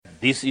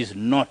This is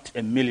not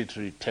a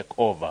military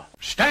takeover.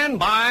 Stand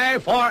by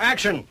for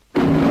action.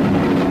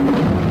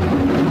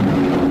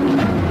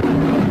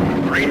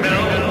 Greenville,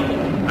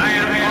 I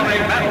am on a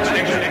battle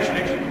station.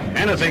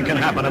 Anything can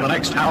happen in the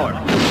next hour.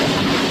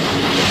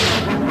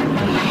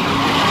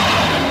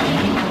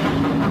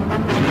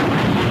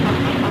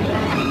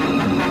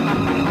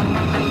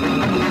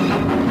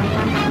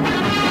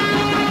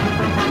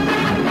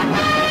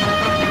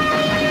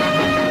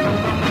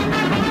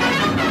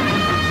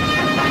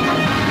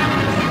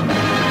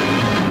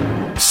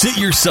 Sit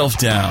yourself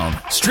down,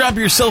 strap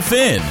yourself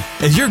in,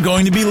 as you're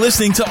going to be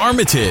listening to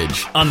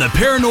Armitage on the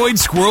Paranoid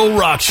Squirrel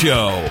Rock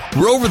Show,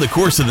 where over the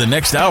course of the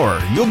next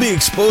hour, you'll be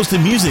exposed to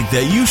music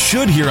that you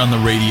should hear on the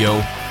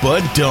radio,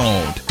 but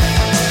don't.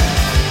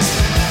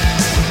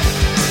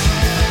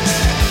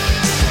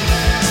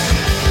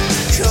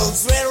 Cold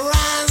sweat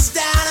runs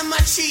down my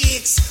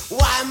cheeks,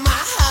 while my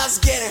heart's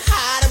getting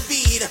hard to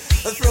beat.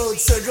 My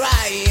throat's so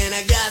dry and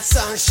I got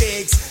some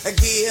shakes. I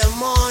get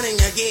morning,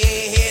 I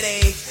get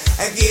headache.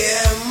 I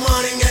get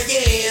morning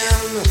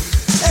again.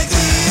 I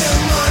get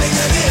morning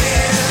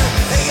again.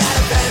 I got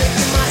a panic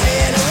in my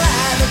head, I'm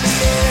right to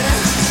begin.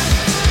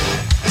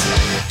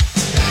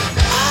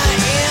 I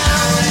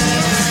am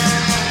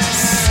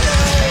so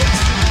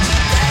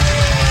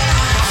bad.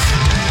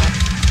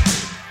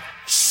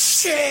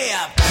 Shit.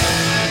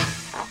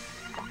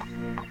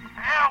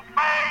 Help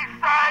me,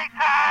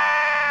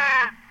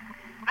 Satan!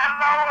 The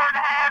Lord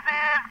has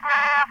his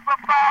grasp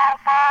upon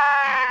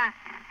me!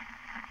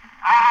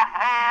 I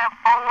have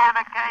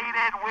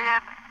fornicated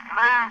with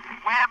loose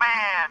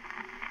women.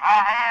 I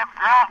have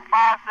drunk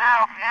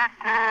myself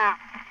into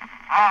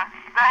a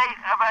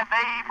state of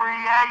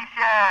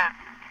inebriation.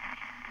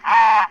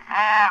 I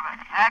have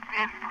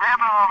acted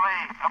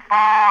criminally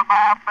upon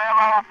my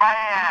fellow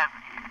man,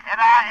 and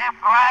I am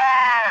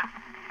glad.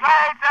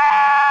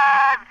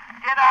 Satan!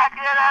 Can I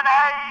get an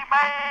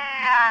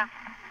amen?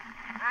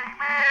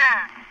 Amen.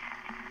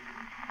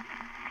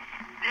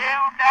 Do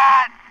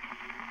not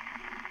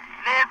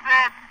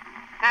listen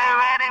to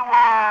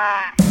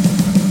anyone.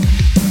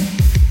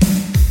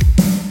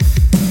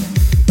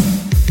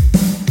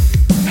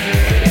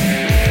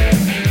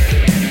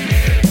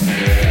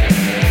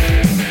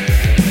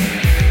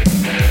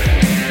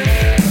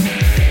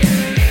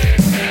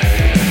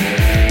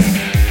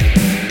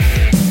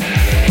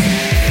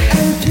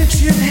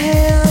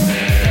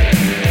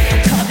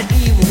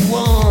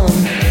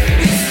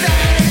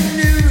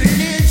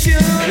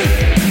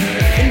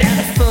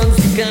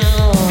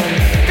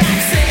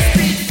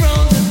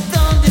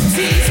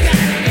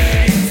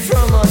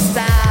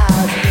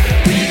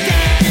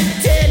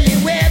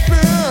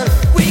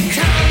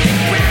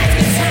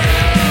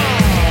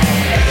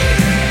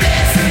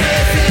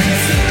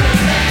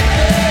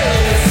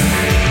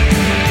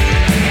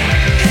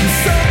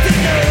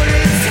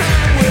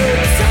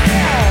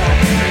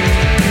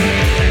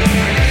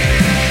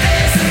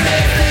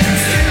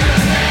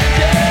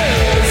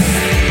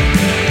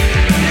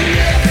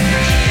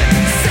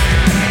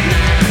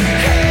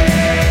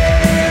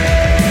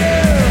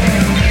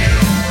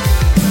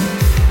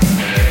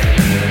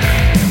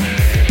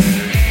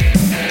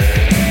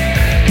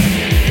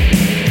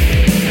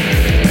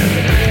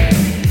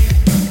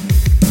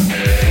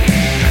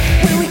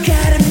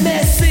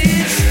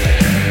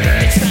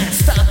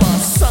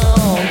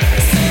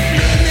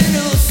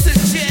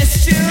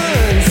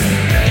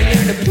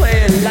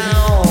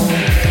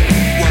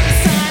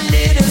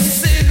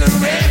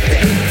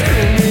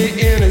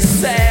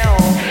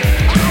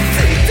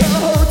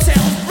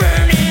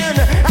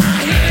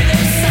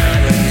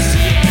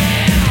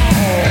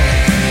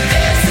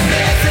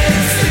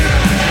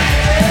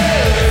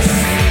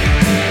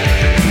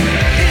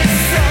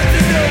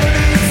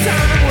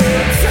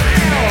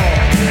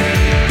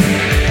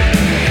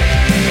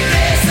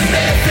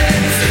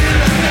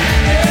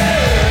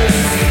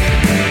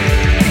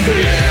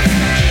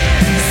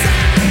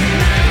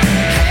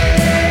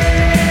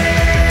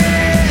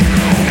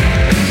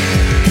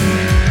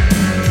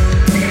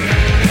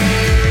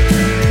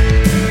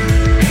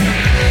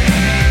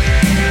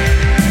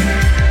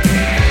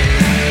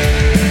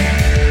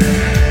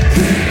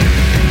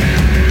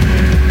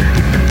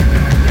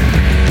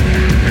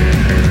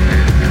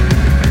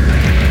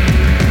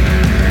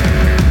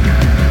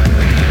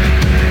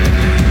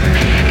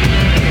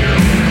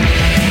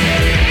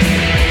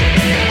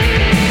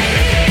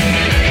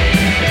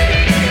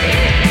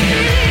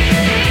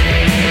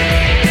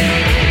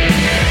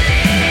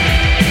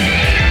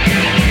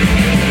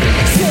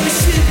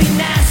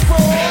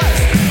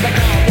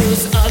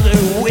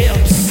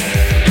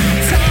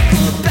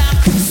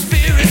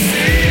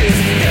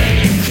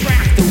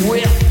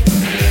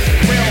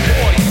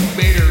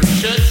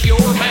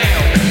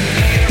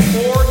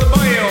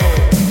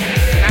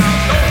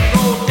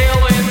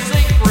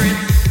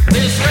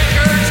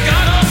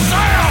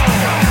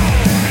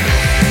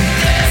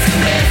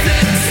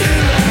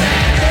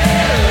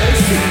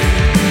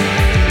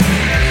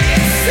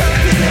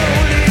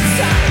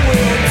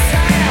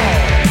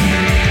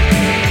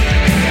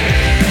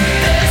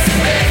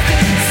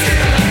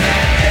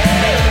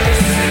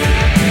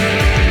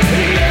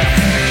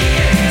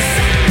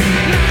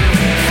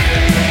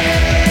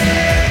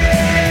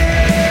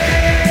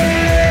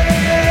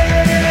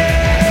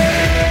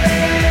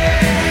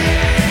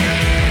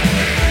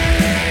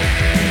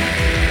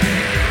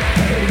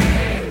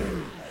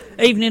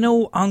 Evening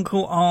all,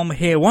 Uncle Arm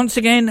here once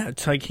again,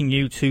 taking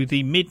you to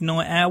the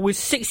midnight hour with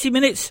 60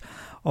 minutes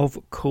of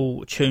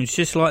cool tunes,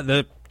 just like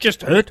the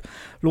just heard,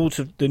 Lords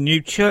of the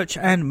New Church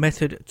and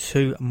Method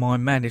to My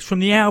Madness, from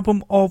the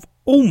album of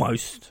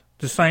almost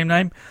the same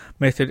name,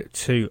 Method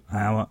to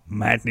Our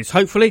Madness.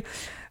 Hopefully,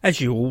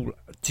 as you all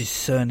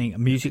discerning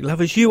music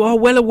lovers, you are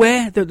well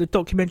aware that the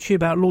documentary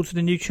about Lords of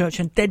the New Church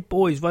and Dead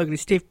Boys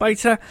vocalist Stiff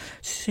Bater,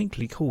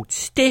 succinctly called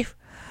Stiff,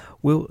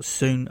 will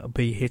soon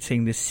be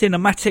hitting the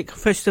cinematic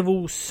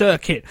festival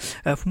circuit.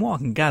 From what I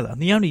can gather,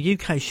 the only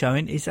UK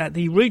showing is at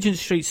the Regent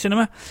Street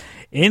Cinema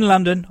in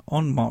London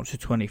on March the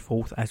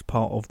 24th as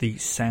part of the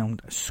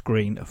Sound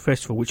Screen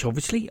Festival, which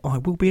obviously I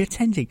will be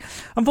attending.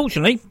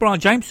 Unfortunately,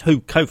 Brian James, who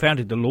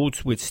co-founded the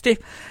Lords with Stiff,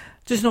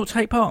 does not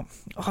take part.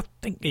 I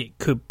think it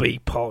could be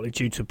partly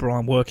due to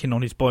Brian working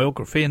on his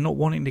biography and not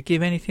wanting to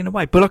give anything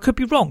away, but I could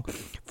be wrong.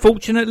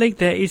 Fortunately,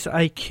 there is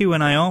a Q&A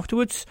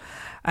afterwards,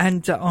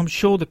 and I'm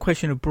sure the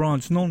question of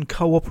Brian's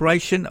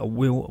non-cooperation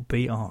will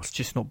be asked,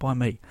 just not by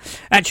me.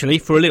 Actually,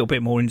 for a little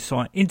bit more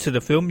insight into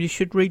the film, you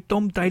should read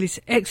Dom Daly's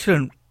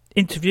excellent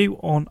interview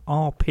on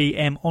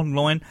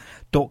rpmonline.co.uk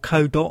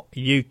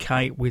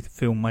with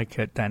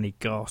filmmaker Danny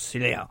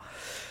Garcia.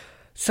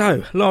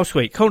 So, last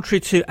week,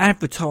 contrary to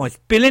advertised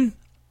billing,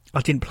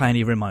 I didn't play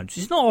any Ramones.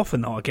 It's not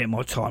often that I get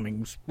my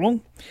timings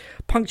wrong.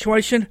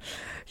 Punctuation,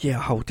 yeah, a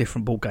whole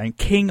different ball game.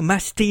 King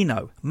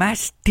Mastino.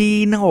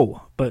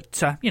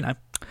 But,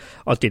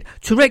 I did.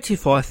 To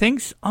rectify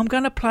things, I'm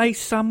going to play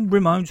some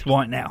Ramones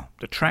right now.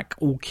 The track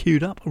all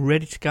queued up,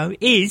 ready to go,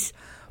 is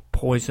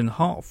Poison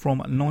Heart from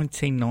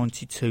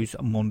 1992's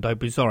Mondo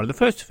Bizarro, the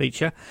first to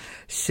feature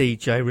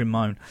CJ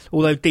Ramone,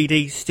 although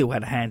DD still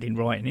had a hand in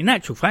writing. In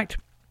actual fact,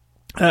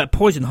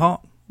 Poison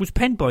Heart was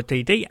penned by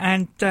DD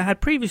and had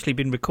previously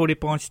been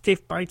recorded by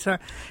Stiff Bater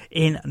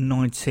in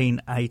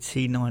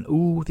 1989.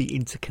 Ooh, the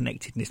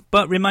interconnectedness.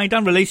 But remained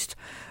unreleased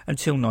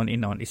until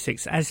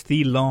 1996 as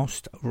the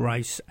Last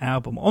Race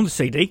album. On the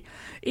CD,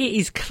 it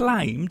is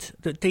claimed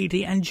that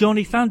DD and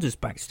Johnny Thunders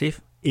backed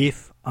Stiff,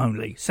 if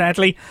only.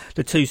 Sadly,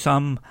 the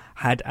twosome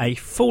had a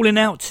falling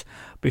out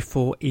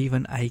before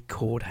even a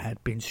chord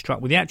had been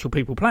struck, with the actual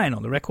people playing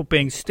on the record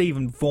being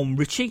Stephen Von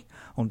Ritchie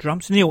on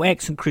drums, Neil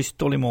X and Chris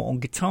Dollymore on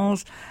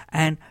guitars,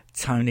 and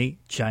Tony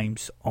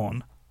James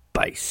on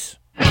bass.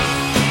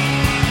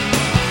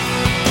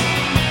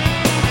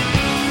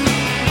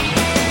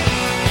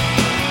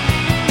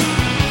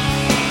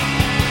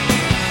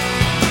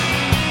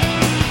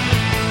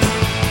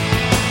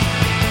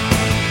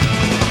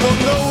 Well,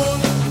 no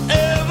one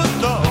ever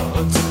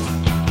thought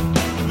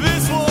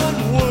this one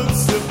would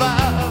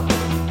survive.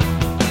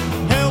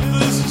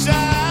 Helpless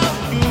child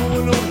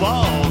doing a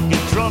walk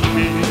and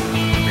trumpet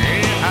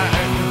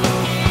behind.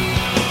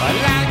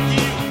 Like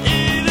you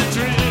in a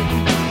dream,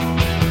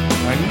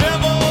 I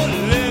never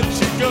let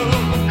you go.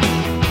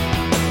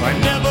 I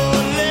never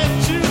let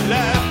you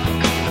laugh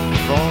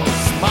or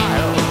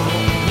smile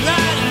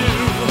like you.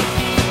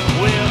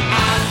 Well,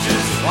 I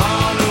just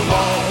wanna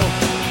walk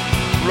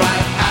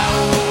right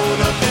out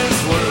of this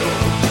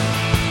world,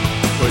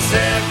 'cause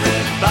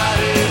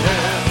everybody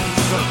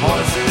has a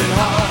poison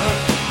heart.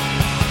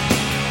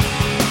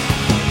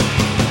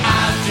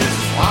 I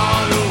just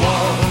wanna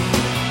walk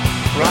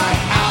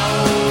right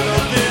out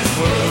of this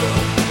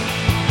world,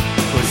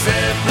 'cause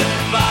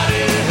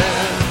everybody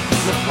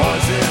has a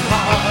poison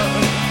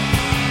heart.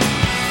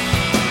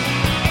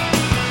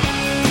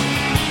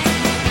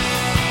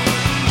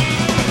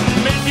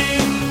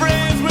 Making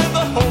friends with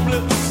the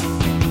hopeless,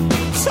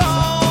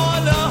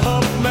 torn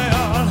up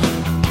man.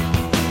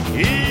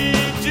 He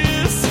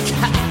just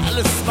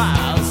kinda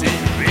smiles,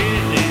 it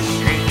really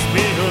shakes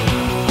me up.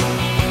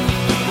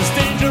 There's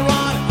danger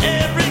on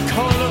every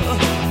corner,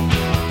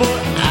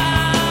 but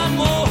I'm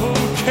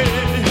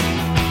okay.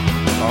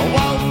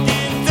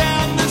 Walking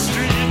down the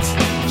street,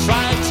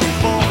 trying to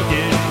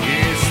forget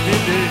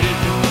yesterday.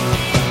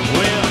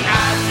 Well,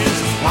 I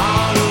just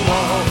wanna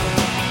walk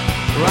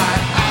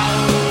right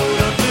out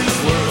of this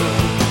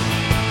world,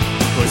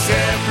 'cause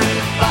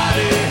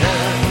everybody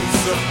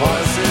has a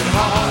poison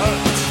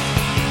heart.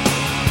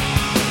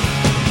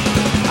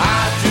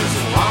 I just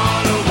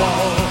wanna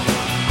walk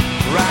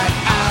right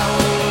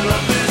out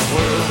of this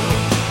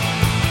world,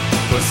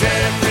 'cause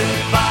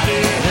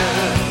everybody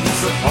has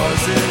a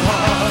poison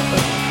heart.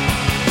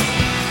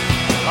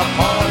 A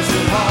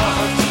poison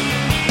heart.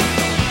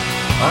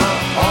 A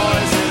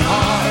poison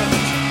heart.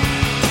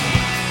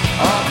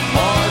 A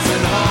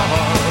poison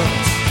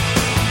heart.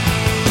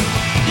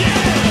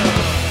 Yeah!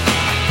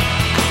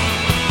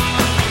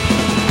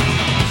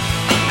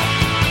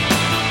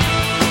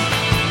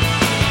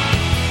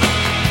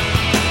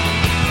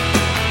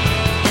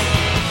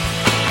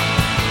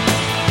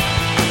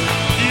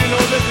 You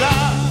know that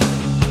love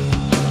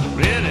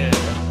really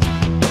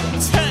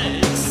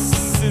takes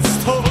its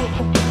toll,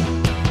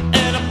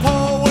 and a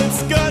poison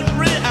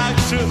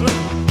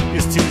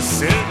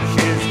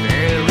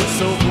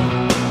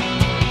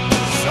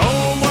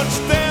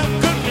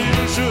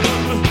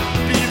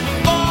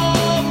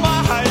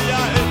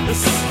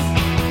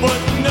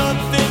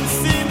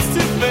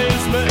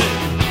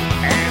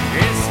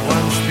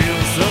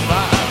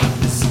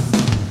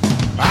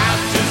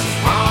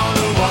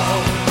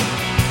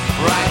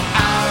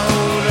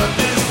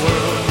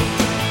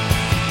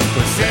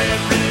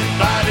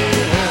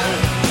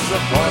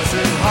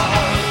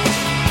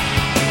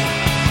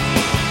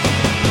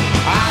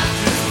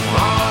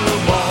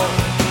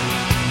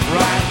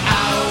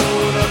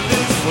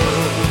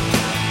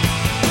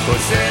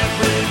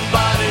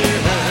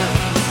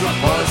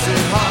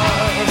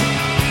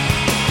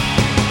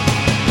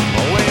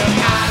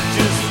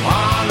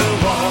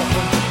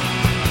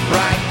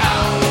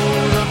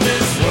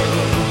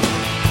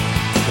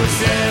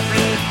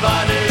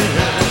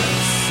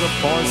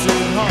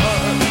poison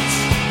heart,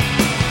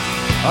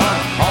 a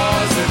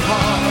poison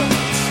heart,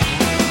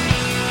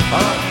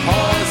 a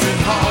poison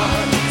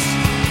heart,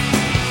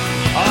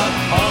 a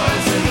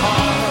poison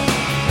heart,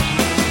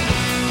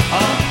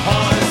 a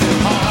poison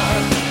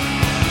heart,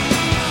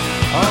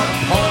 a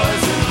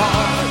poison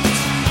heart,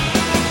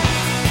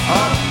 a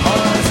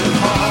poison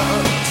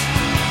heart,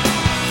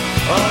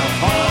 a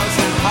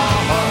poison heart.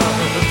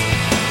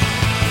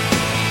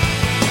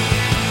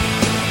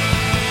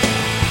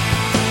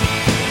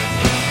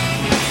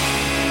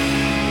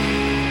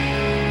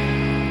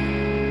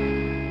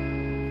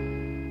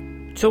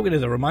 Talking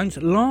of the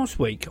Ramones, last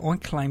week I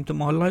claimed that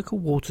my local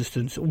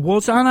Waterstones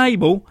was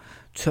unable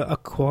to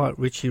acquire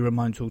Richie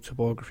Ramone's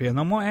autobiography, and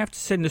I might have to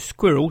send a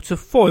squirrel to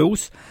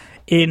Foyles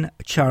in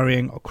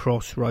Charing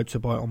Cross Road to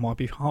buy it on my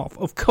behalf.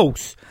 Of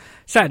course,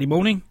 Saturday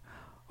morning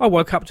I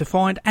woke up to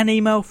find an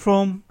email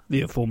from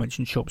the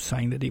aforementioned shop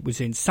saying that it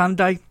was in.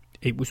 Sunday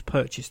it was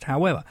purchased.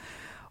 However,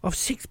 I've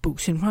 6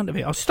 books in front of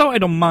it. I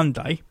started on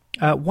Monday,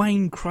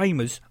 Wayne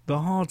Kramer's The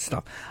Hard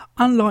Stuff.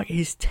 Unlike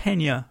his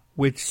tenure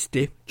with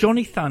Stiff,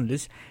 Johnny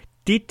Thunders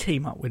did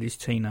team up with his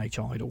teenage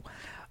idol,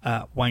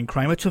 Wayne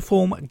Kramer, to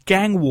form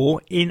Gang War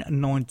in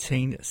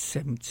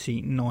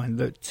 1979.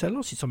 That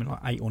lasted something like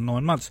 8 or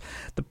 9 months.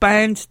 The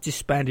band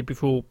disbanded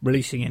before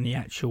releasing any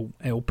actual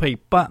LP,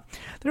 but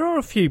there are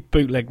a few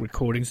bootleg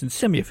recordings and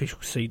semi-official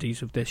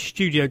CDs of their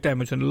studio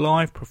demos and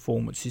live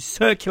performances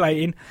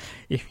circulating,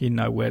 if you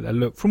know where to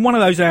look. From one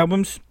of those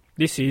albums,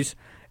 this is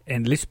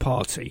Endless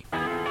Party.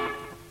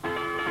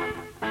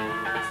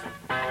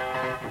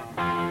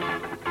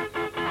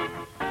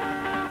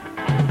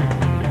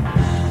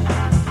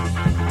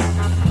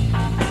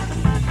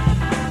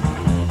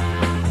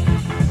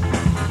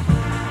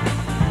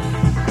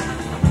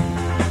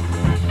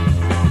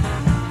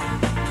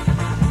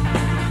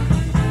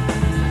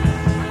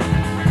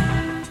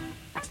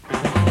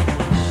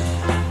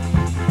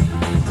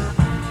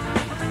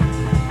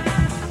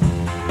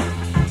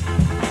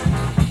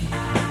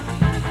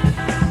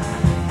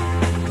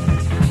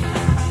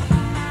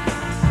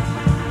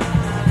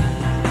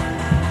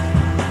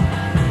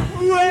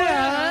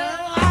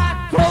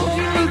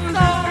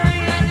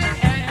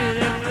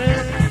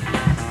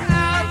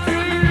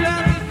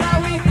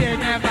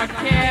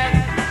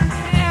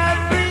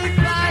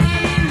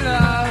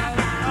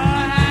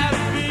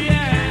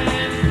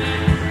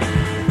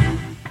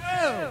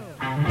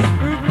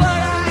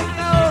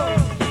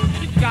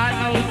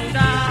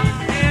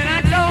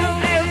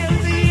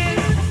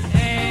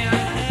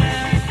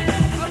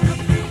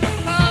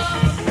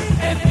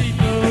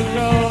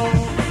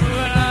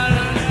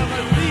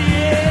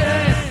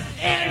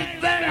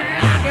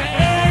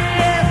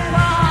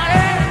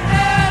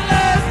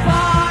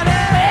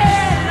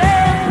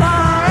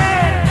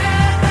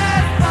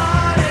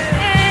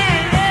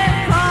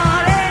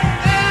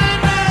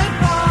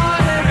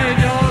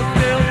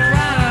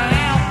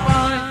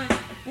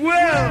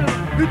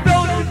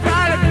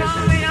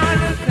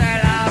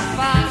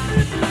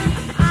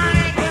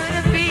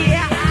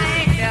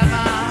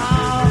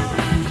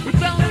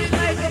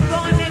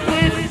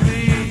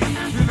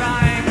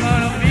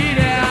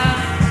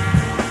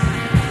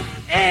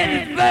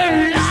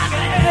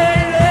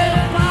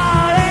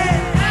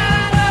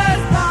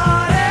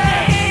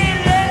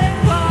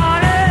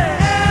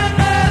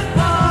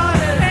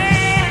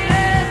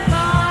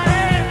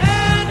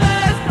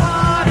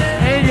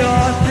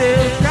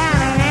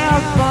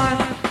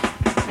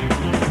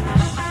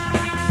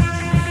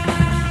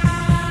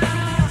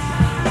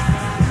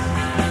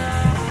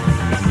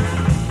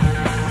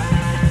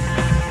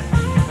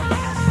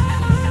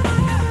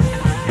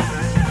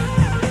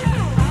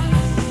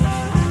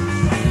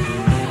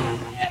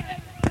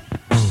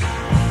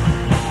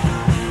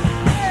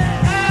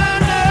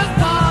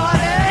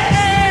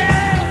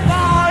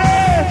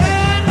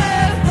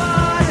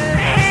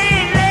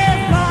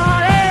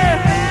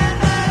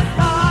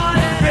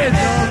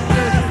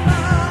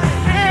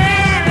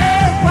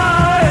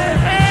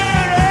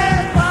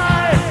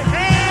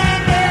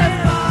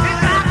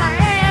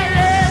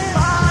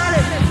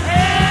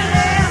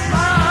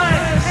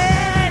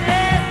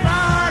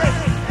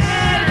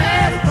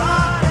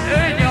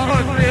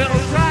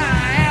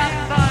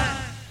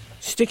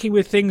 Sticking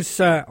with things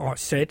I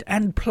said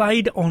and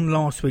played on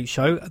last week's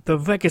show, the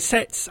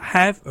Vegasets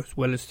have, as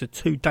well as the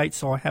 2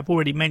 dates I have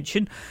already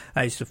mentioned,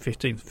 that is the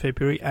 15th of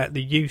February at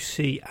the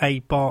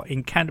UCA Bar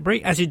in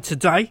Canterbury, as in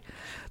today,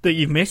 that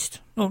you've missed,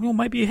 or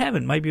maybe you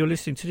haven't, maybe you're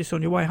listening to this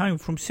on your way home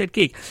from said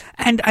gig,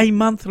 and a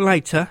month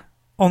later,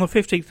 on the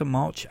 15th of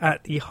March,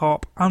 at the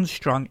Harp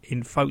Unstrung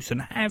in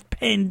Folkestone, have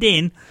penned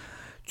in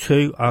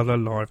 2 other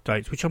live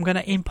dates, which I'm going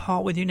to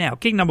impart with you now.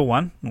 Gig number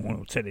 1,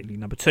 or technically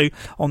number 2,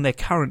 on their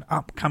current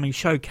upcoming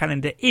show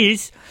calendar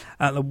is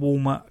at the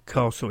Walmer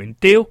Castle in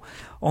Deal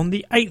on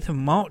the 8th of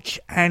March,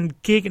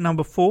 and gig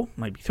number 4,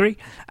 maybe 3,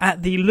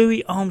 at the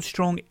Louis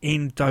Armstrong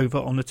in Dover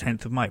on the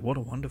 10th of May. What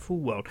a wonderful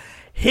world.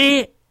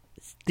 Here's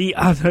the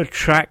other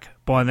track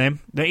by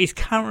them that is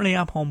currently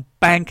up on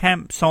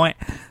Bandcamp site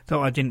that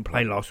I didn't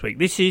play last week.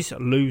 This is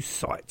Lose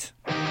Sight.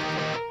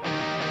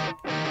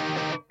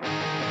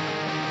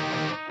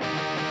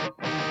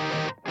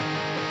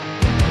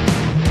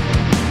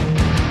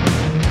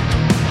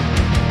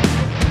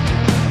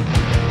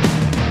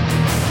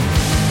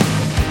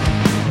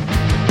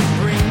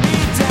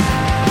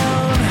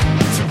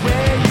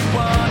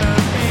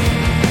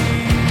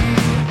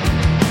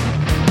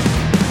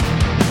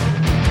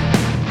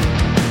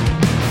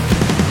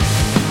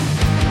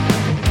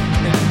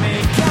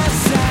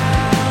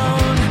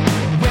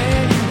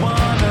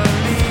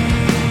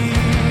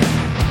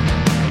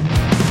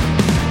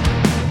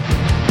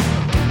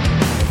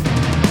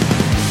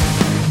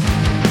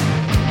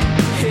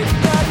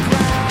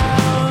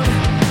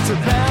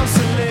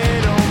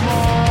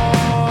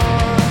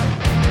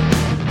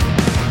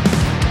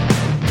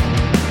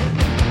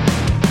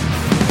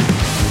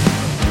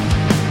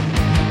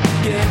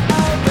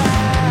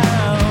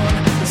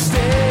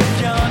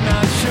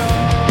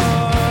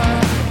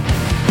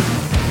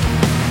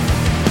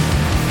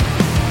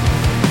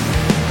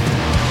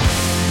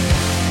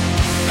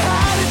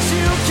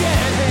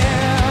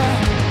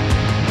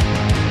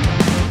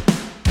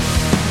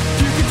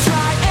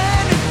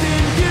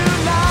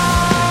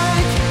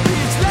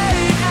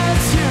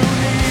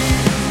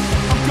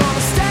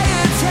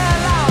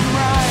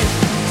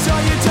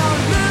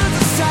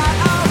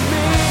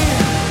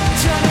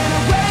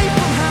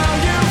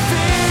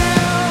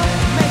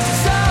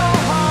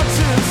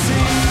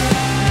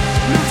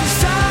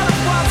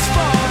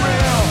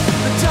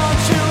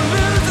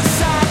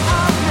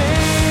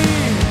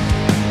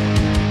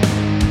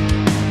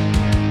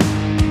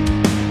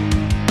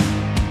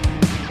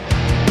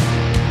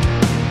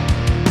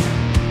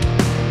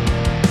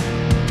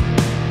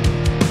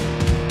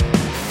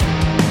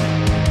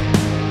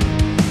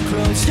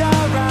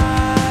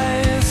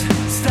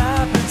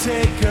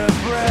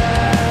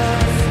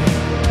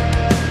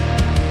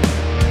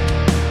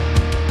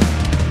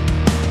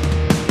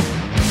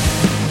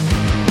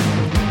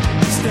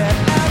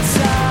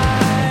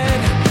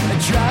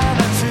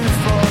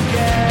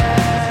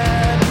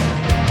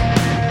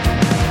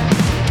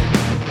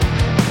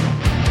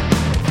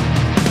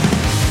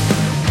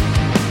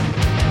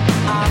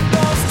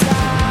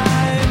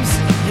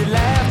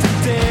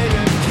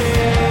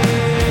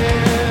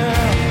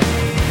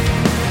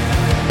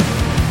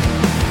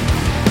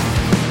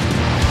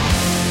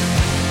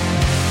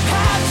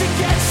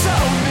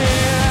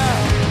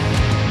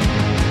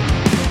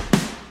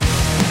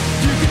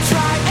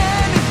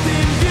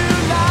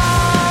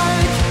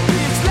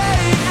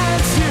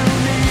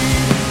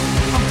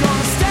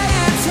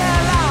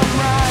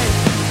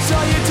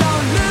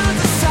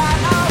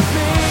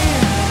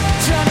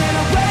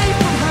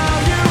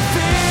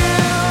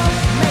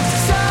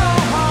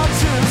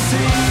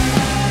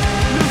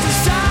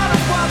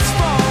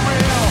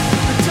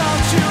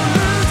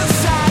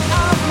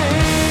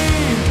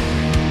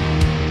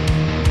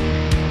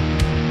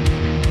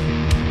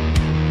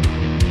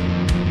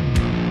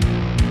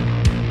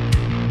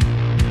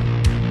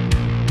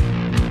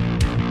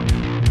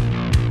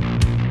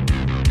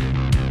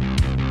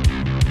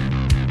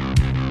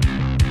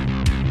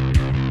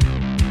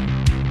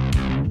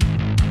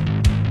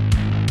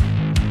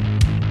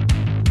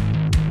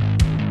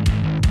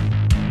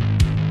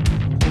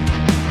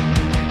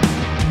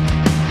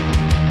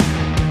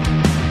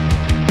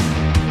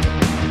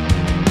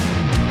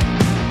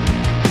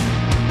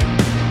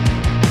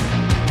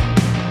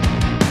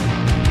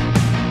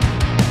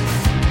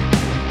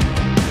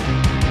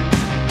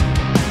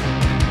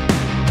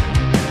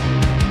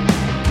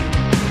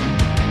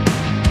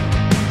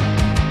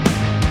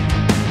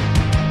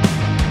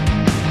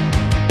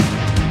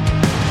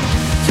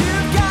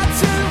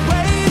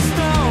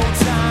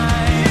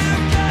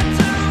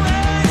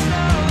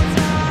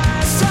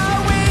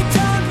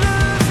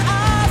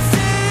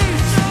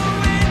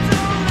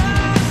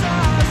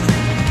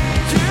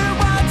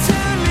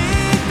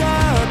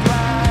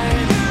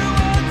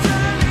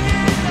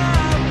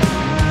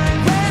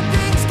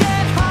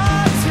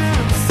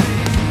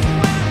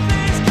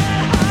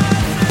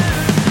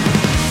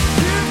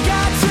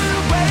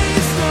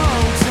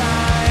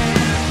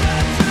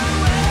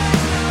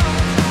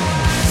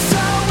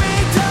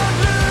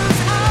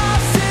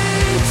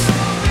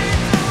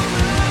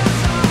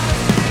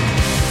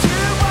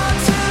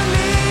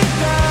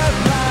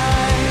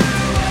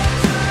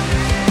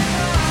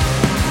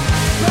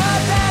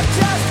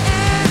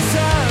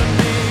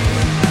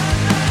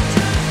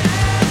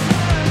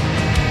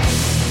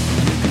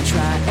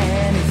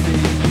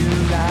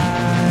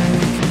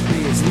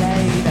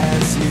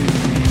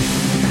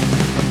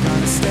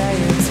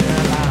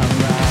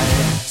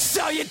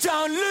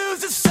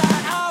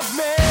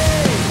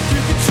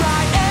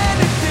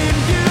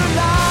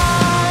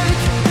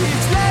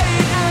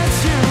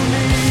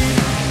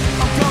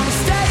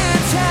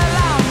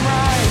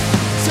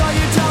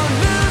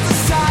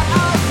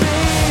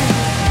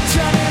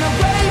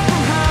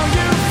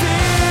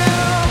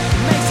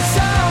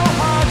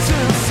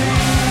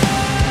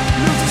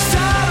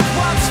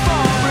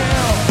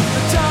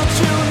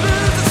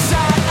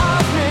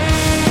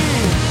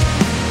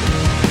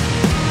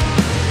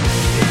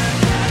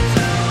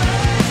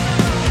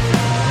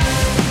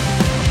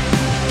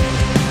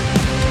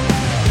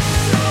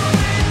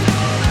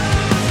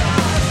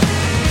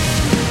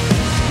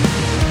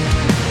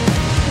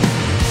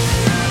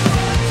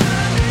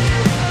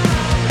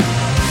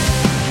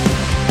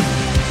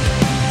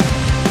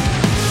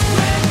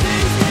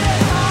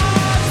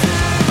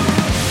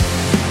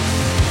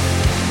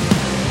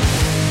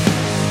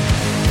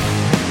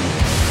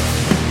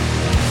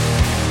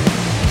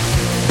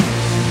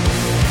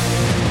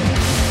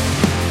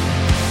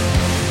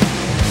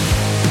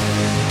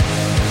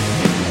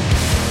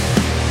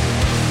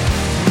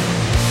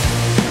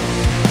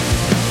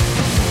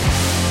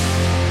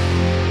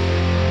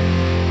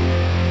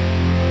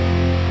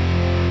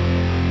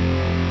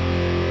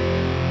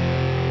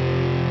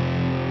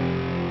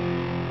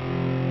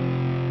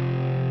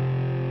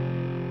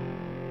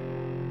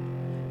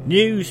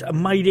 News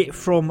made it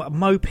from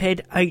Moped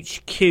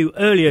HQ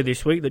earlier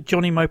this week that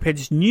Johnny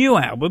Moped's new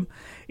album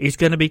is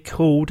going to be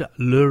called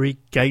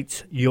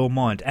Lurigate Your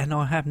Mind. And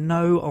I have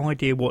no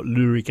idea what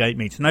Lurigate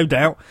means. No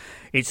doubt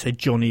it's a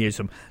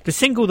Johnnyism. The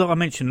single that I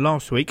mentioned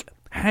last week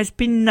has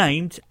been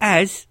named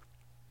as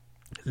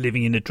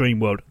Living in a Dream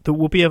World, that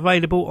will be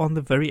available on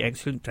the very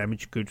excellent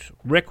Damaged Goods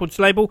Records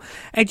label,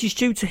 and is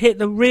due to hit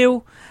the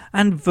real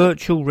and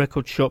virtual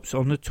record shops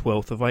on the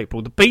 12th of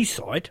April. The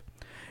B-side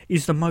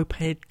is the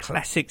Moped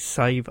classic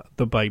Save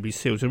the Baby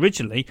Seals.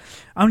 Originally,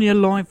 only a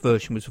live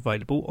version was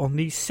available on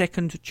the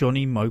second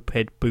Johnny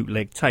Moped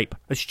bootleg tape.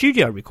 A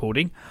studio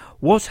recording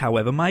was,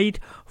 however, made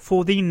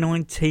for the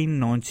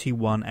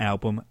 1991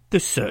 album The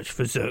Search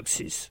for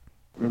Xerxes.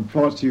 In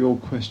reply to your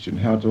question,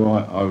 how do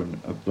I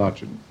own a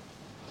bludgeon?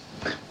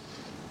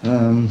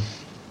 Hone,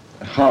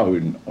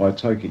 I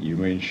take it you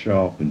mean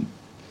sharpen.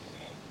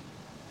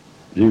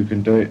 You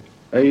can do it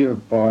either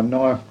by a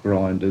knife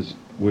grinder's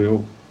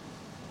wheel,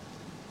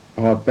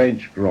 by a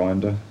bench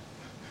grinder,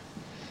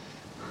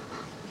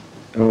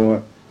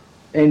 or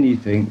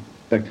anything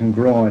that can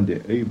grind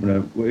it. Even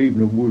a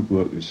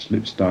woodworker's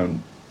slipstone,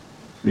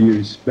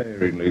 used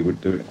sparingly,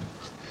 would do it.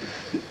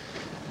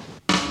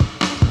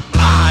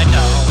 I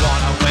don't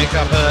want to wake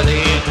up early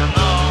in the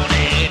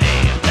morning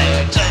if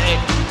they take.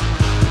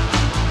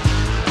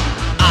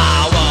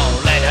 I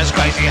won't let us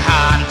crazy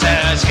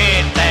hunters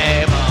hit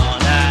them on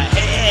the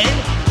head.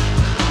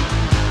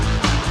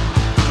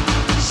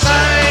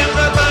 Save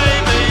the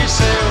baby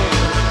seals.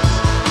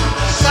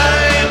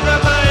 Save the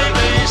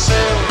baby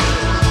seals.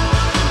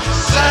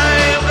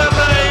 Save the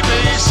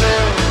baby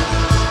seals.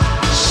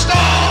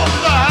 Stop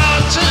the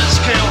hunters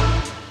kill.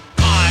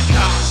 I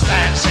can't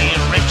stand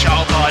seeing rich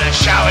old boys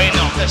showing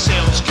off the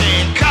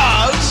sealskin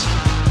coats.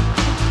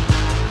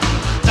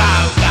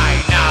 Don't they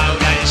know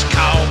that it's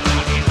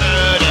cold-blooded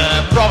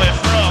murder, robbing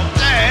from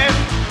death?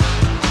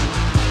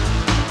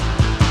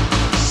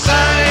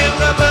 Save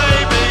the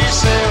baby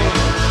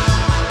seals.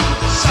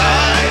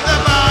 Save the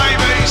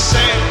baby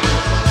seals.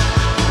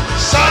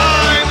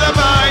 Save the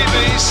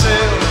baby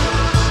seals.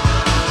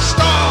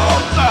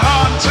 Stop the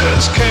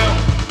hunters kill.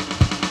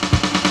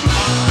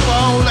 I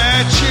won't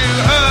let you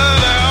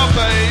hurt our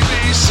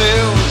baby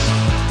seals.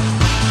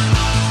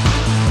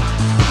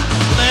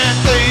 Let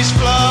these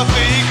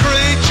fluffy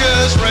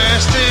creatures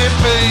rest in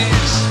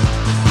peace.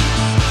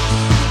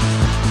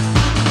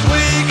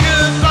 We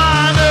can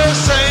find a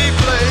safe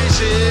place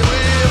here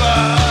with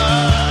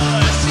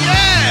us,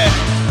 yeah.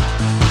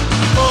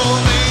 All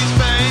these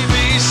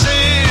baby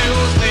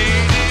seals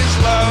need is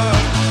love.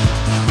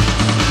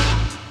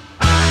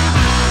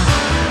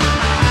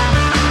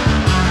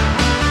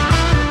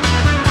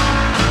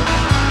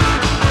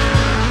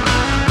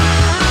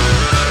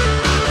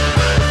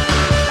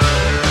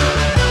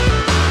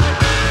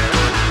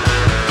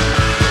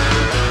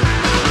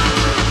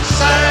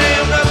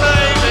 Save the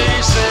baby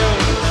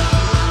seals.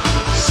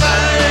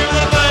 Save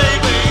the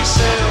baby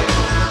seals.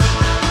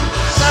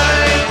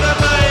 Save the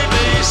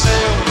baby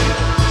seals.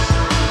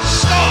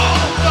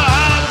 Stop the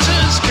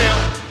hunters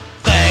kill.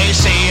 They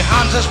see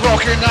hunters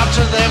walking up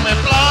to them with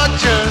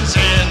bludgeons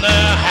in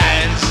their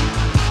hands.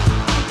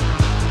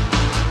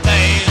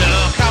 They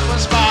look up and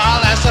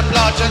smile as the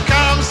bludgeon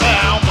comes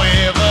down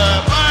with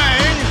a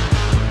bang.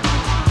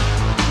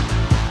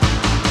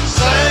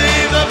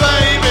 Save the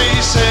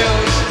baby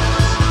seals.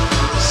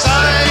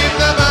 Save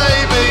the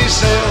baby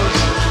seals.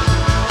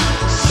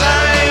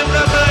 Save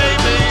the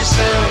baby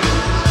seals.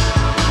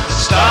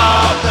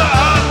 Stop the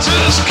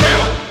hunters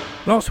kill.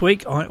 Last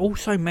week, I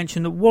also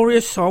mentioned that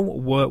Warrior Soul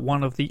were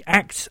one of the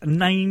acts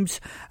names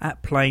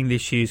at playing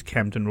this year's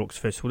Camden Rocks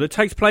Festival that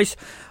takes place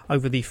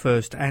over the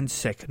 1st and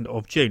 2nd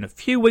of June. A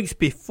few weeks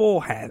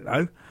beforehand,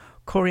 though,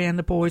 Corey and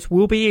the boys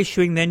will be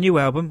issuing their new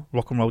album,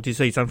 Rock and Roll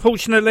Disease.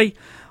 Unfortunately,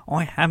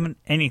 I haven't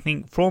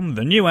anything from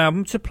the new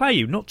album to play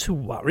you. Not to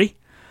worry,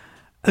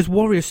 as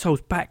Warrior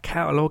Soul's back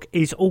catalogue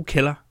is all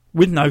killer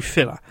with no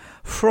filler.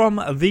 From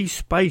the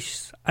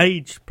Space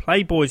Age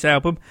Playboys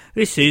album,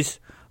 this is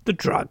The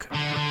Drug.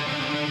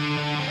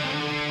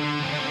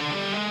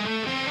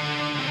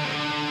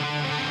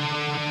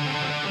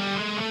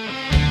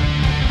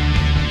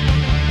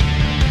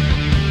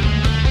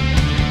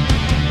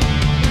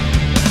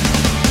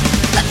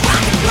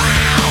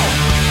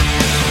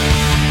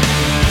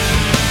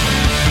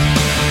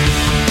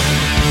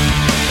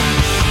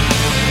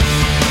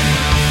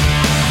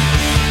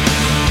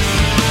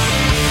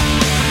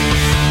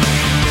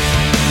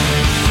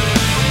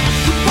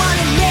 You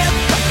wanna live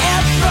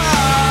forever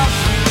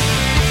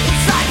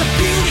inside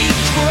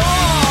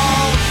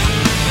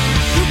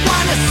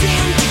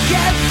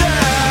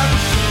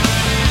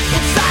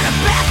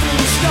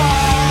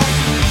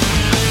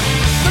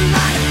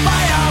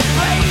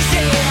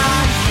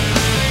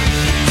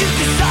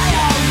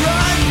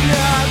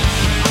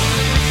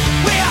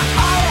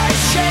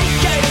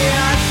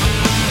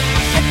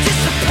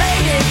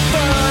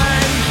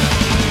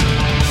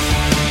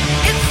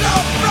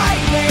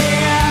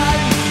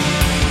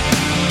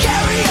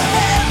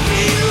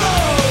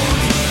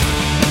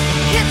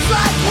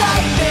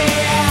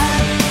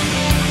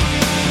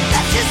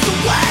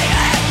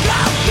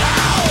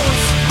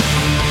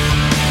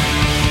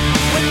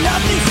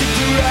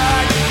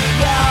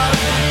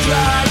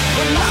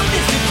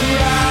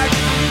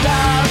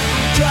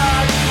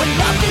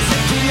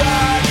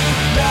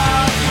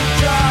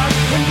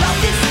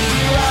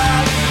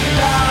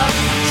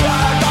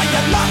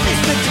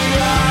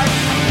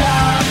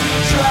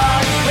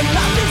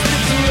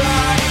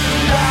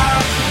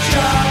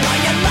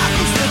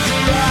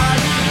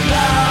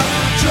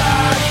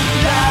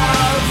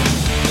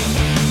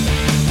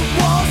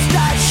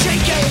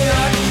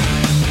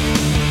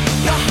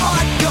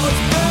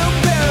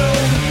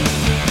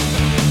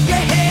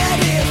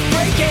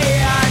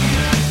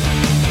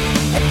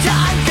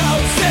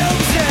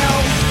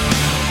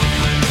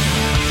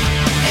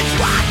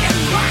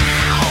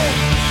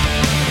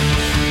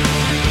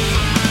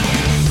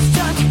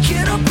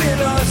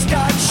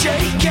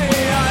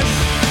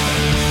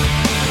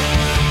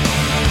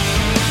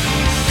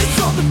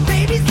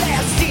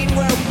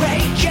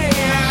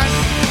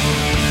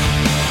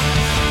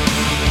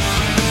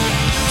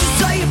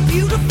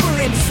beautiful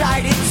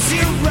inside it's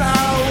zero.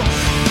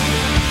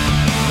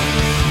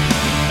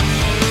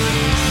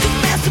 The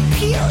mass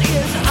appeal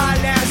is our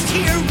last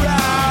hero.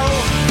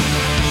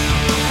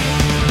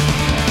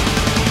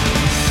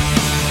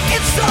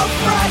 It's so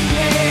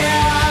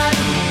frightening.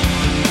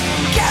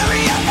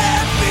 Carry a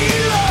heavy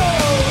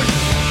load.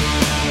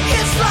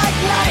 It's like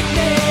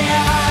lightning.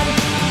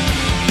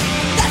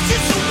 That's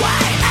just the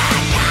way it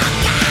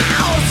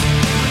goes.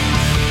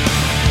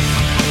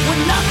 When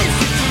love is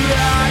a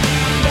drug,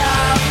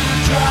 love,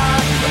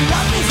 drug. When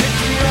love is a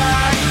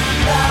drug,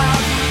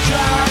 love,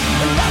 drug.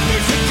 When love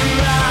is a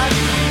drug,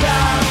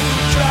 love,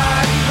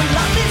 drug. When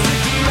love is a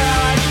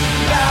drug,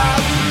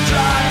 love,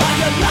 drug. When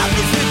your love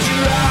is a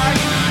drug,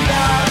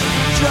 love,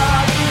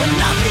 drug. When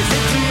love is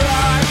a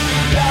drug,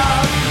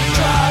 love,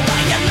 drug.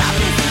 When your love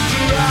is a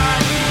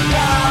drug,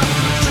 love,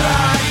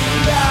 drug,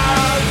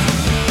 love.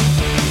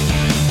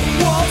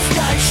 Walls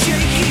start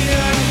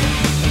shaking.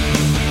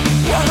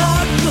 Your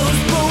heart goes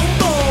boom,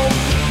 boom.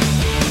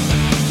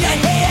 Your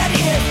head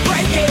is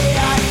breaking.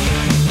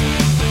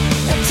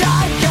 The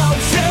time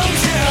goes zoom,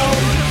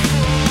 zoom.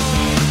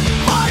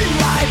 Our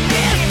life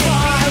is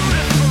fun.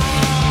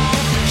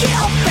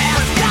 Kill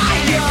fast,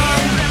 die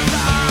young.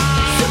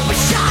 Super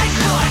shine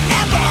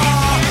forever.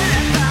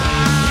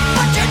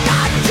 But you're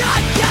not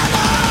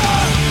together.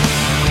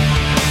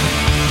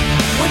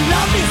 When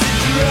love is a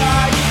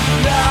drug,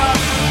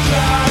 love,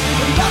 drug.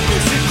 When love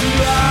is a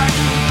drug,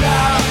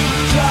 love,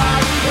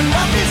 drug. When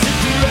love is a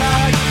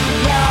drug,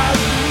 love,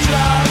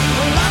 drug.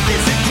 When love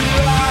is a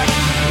drug,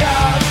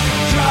 love,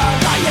 drug.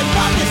 Oh, your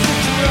love is a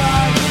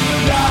drug,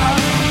 love,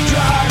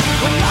 drug.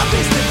 When love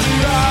is a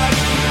drug,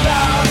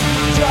 love,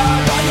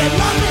 drug. Oh, your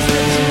love is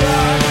a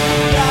drug,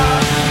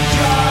 love,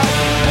 drug,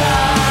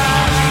 love.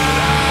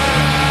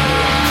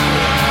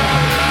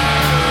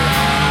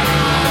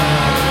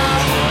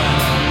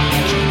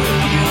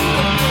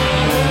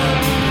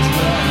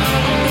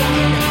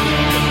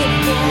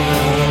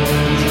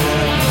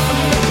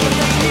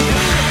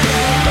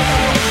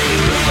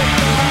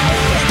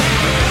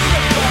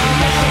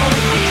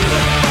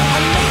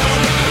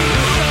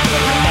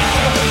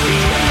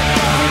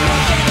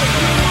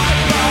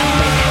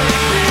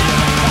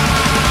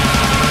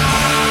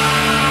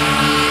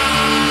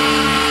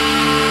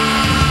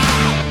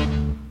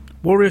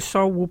 Warrior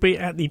Soul will be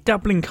at the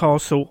Dublin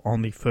Castle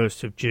on the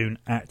 1st of June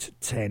at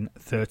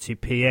 10:30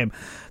 p.m.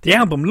 The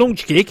album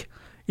launch gig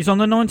is on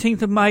the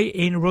 19th of May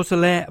in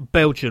Roeselare,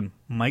 Belgium.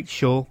 Make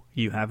sure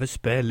you have a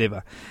spare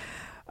liver.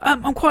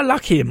 I'm quite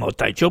lucky in my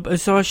day job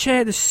as I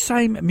share the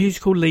same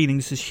musical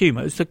leanings as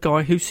humour as the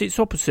guy who sits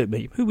opposite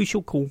me, who we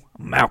shall call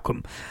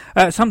Malcolm.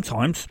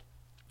 Sometimes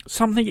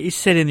something is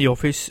said in the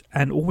office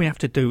and all we have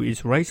to do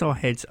is raise our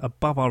heads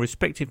above our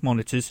respective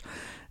monitors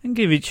and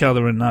give each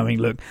other a knowing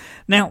look.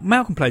 Now,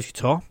 Malcolm plays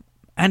guitar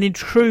and in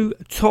true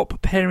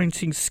top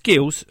parenting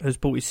skills has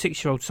bought his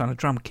 6-year-old son a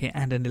drum kit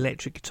and an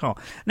electric guitar.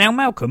 Now,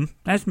 Malcolm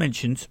has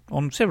mentioned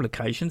on several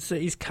occasions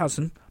that his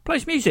cousin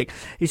plays music.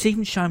 He's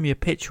even shown me a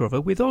picture of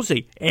her with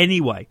Ozzy.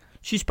 Anyway,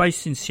 she's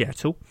based in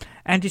Seattle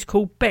and is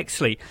called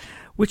Bexley,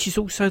 which is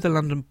also the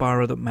London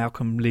borough that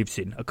Malcolm lives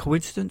in. A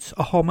coincidence?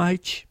 A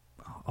homage?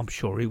 I'm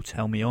sure he'll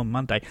tell me on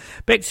Monday.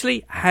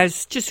 Bexley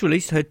has just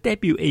released her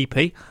debut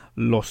EP,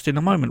 Lost in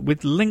a Moment,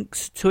 with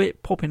links to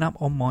it popping up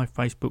on my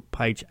Facebook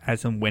page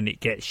as and when it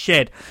gets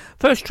shared.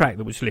 First track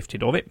that was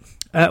lifted of it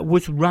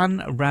was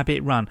Run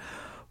Rabbit Run.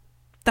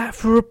 That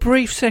for a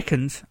brief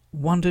second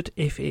wondered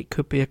if it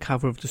could be a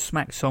cover of the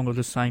smack song of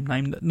the same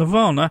name that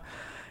Nirvana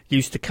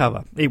used to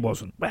cover. It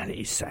wasn't. Well, it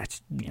is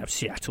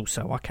Seattle,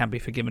 so I can be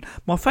forgiven.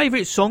 My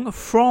favourite song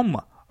from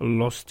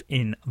Lost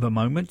in the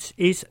Moment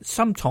is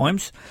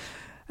Sometimes,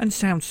 and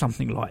sounds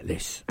something like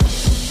this.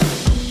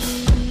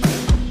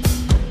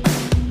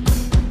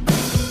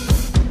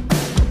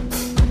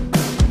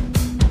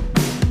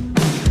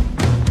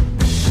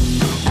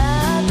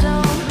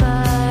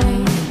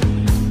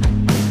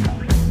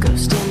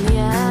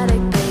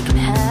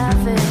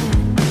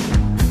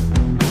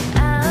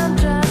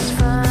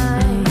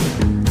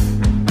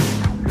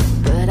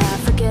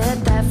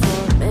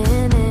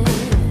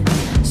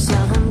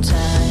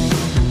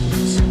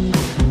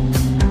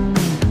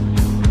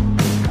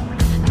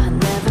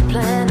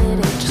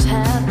 Just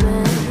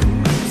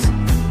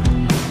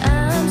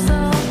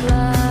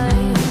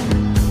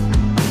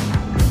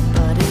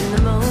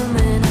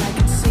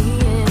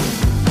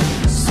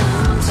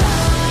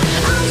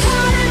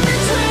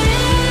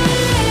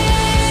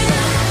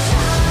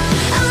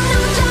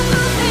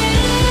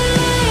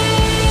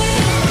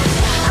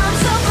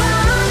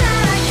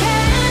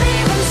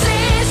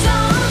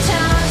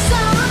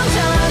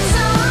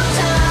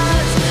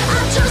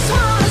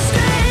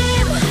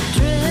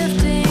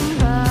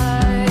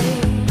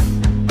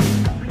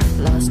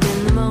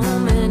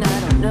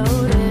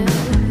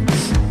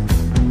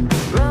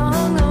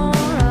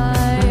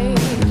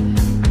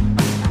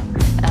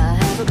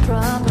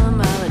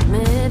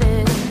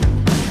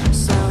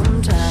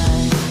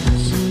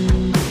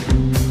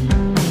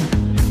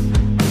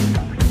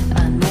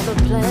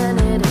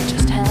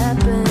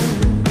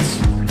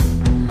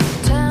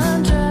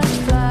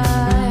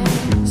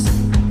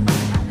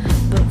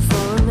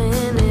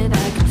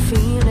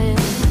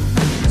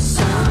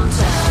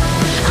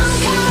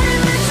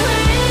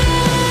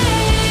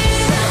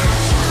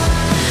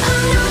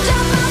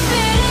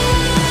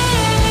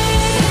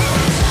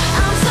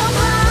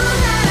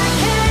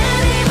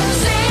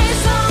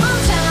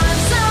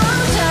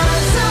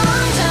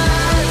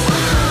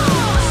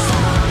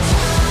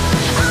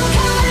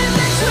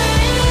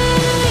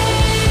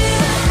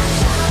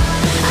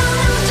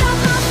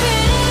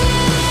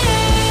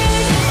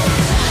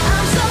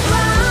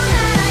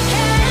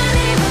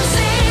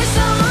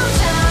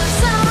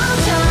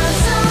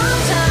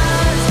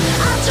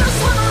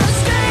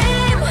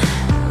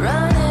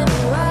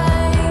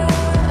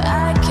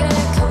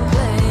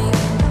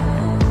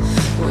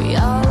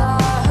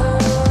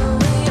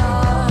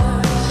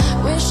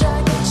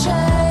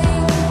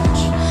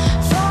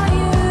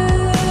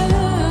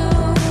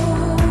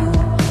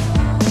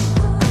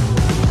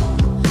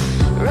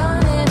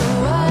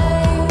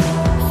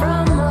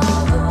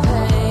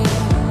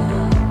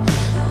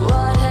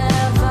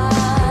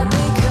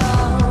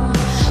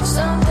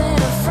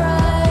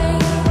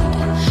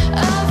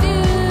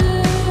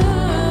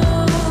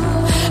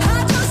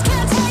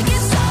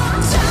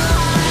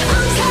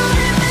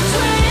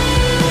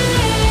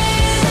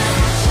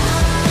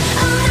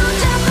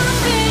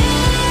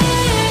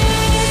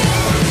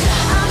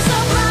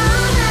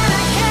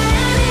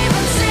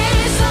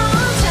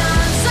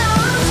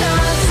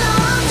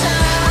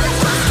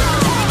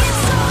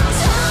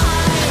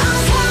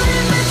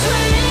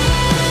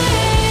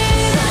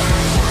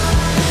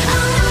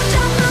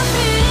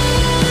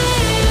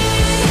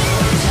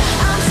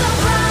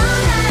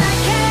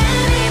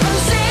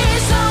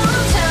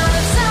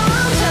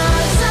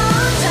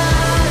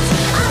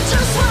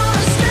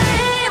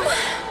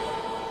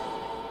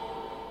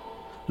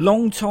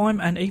long-time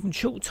and even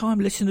short-time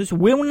listeners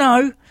will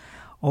know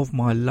of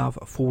my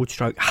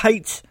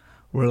love/hate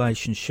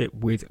relationship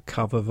with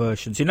cover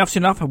versions. Enough's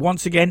Enough have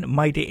once again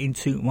made it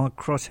into my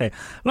crosshair.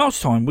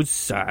 Last time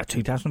was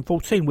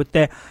 2014 with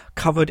their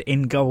Covered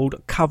in Gold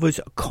covers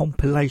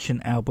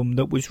compilation album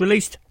that was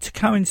released to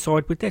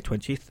coincide with their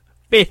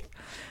 25th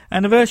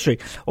anniversary.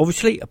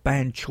 Obviously,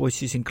 band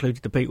choices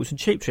included the Beatles and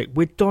Cheap Trick,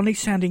 with Donny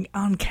sounding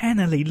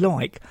uncannily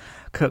like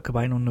Kurt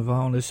Cobain on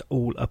Nirvana's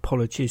All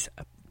Apologies.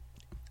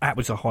 That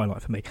was a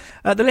highlight for me.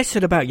 The less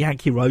said about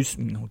Yankee Rose,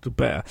 the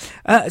better.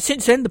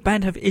 Since then, the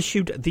band have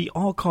issued the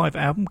archive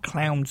album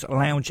Clown's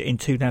Lounge in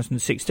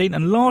 2016,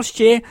 and last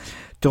year,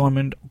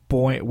 Diamond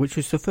Boy, which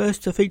was the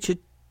first to feature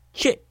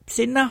Chips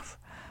Enough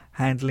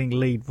handling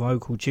lead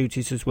vocal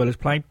duties as well as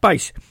playing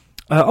bass.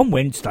 On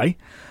Wednesday,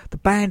 the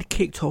band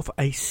kicked off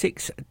a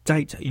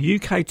 6-date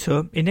UK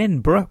tour in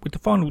Edinburgh, with the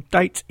final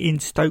date in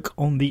Stoke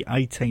on the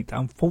 18th.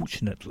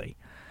 Unfortunately,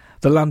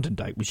 the London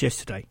date was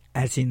yesterday,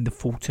 as in the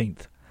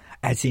 14th.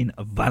 As in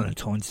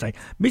Valentine's Day.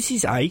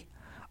 Mrs. A,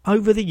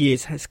 over the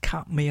years, has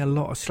cut me a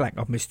lot of slack.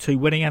 I've missed 2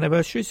 wedding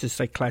anniversaries as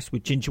they clashed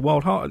with Ginger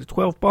Wildheart at the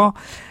 12 Bar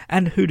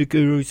and Hoodoo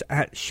Gurus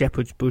at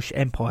Shepherd's Bush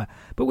Empire.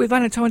 But with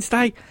Valentine's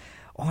Day,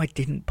 I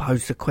didn't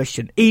pose the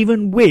question,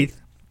 even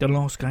with the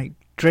Last Gate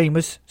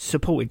Dreamers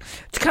supporting.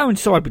 To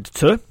coincide with the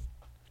tour,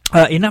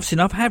 Enough's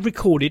Enough have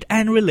recorded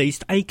and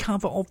released a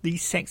cover of the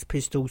Sex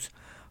Pistols'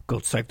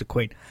 God Save the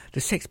Queen.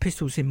 The Sex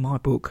Pistols, in my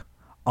book,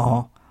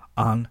 are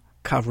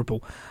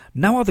uncoverable.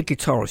 No other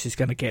guitarist is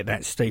going to get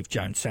that Steve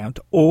Jones sound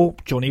or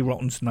Johnny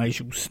Rotten's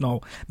nasal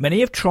snarl.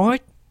 Many have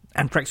tried,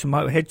 Anthrax and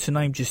Motorhead, to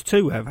name just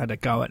 2, have had a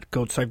go at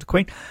God Save the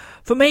Queen.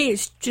 For me,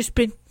 it's just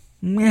been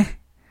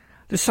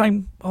the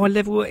same high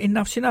level at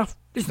Enough's Enough.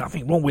 There's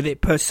nothing wrong with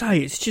it per se,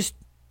 it's just,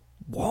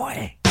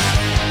 why?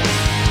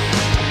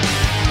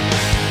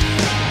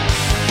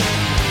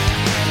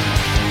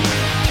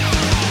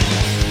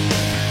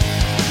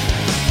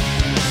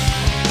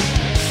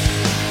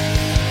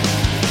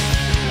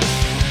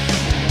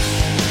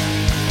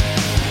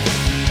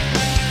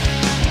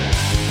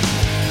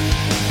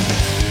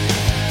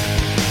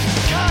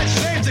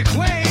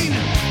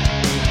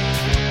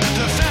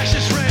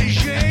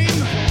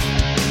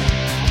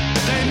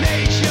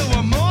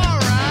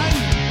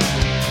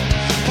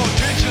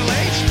 Potential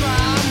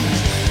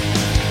H-bomb.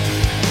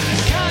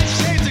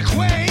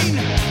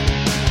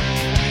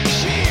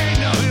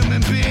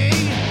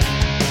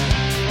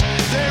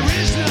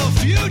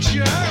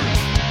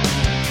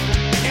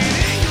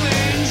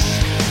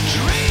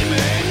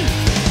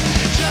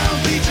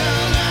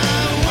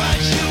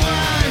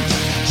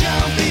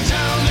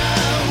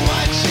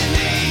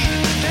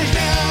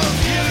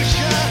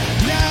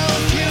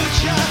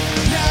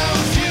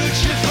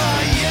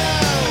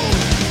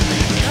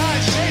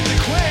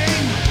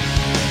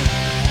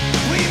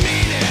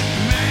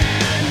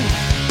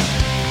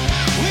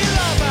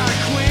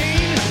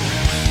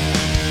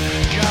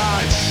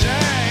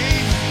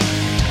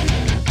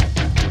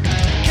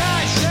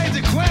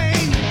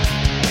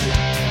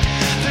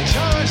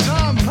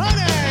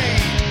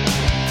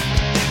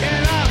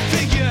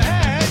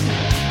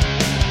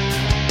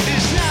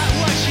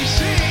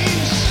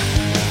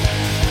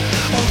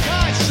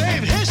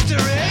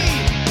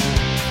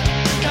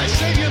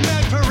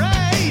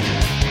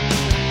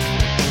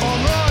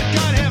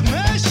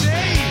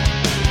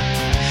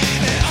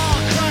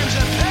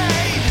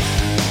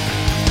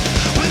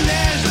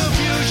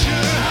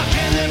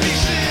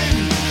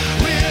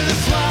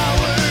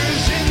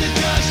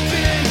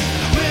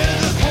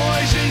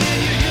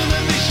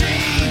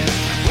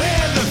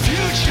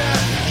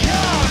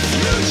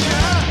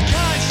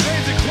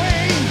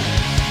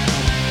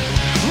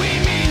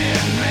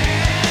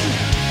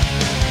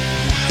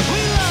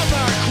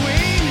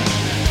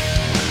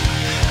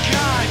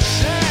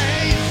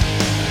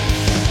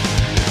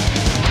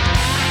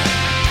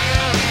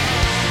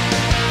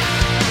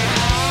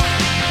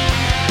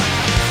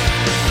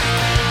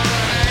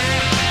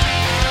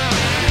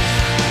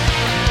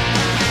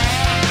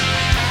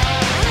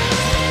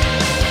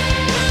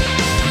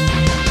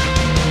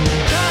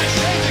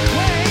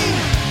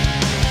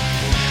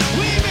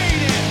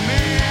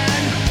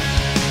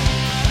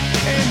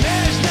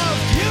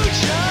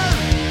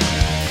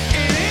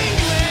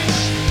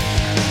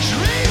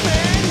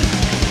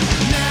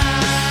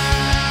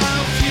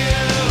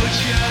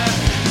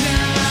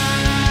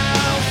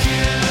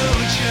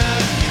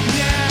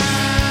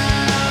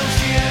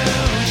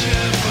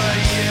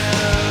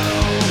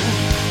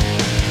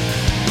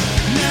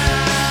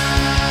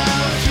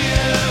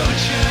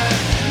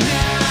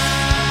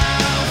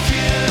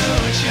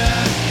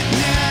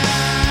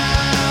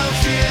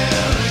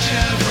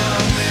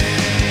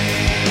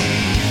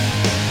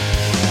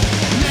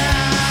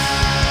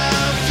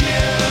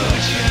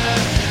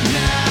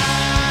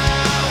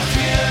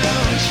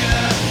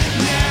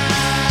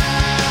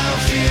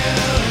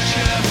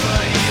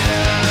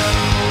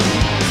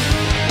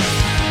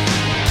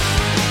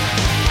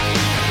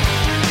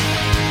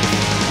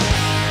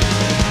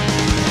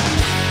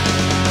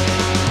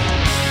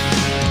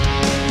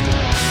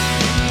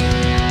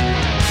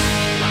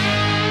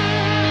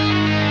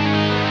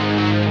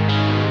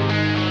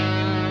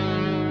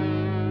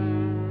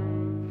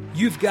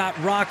 got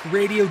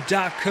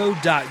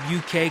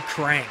rockradio.co.uk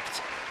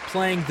cranked,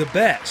 playing the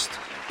best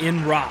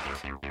in rock.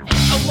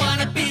 I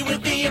wanna be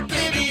with the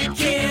Oblivion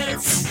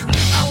Kids.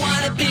 I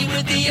wanna be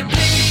with the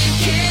Oblivion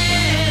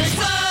Kids.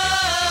 Whoa.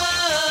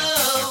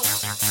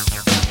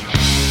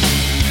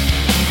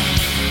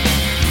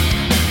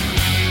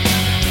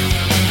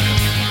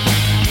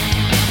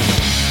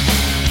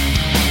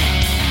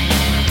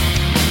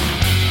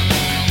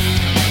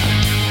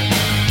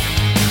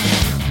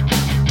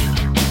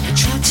 I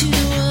try to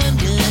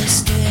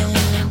understand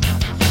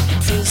the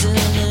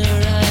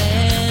prisoner I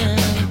am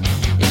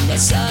in my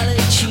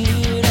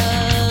solitude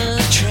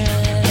of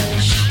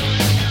trash.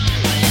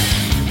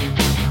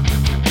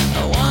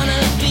 I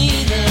wanna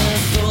be the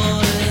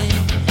boy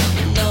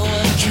that no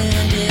one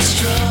can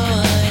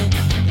destroy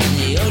in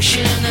the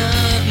ocean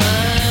of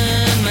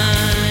my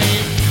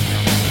mind.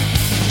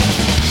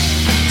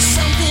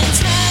 Something's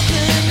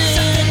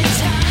happening,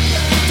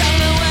 don't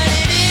know what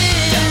it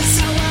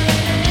is.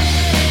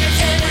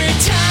 Every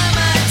time I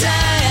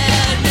die, I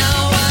know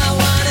I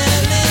wanna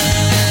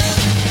live.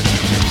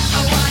 I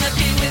wanna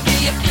be with the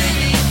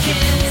Oblivion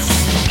Kids.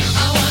 I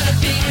wanna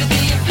be with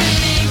the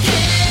Oblivion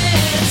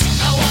Kids.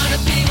 I wanna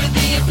be with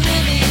the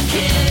Oblivion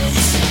Kids.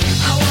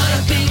 I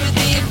wanna be with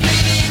the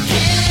Oblivion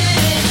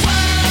Kids. Whoa.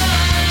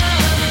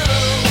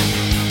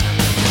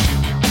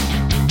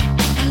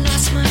 I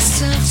lost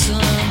myself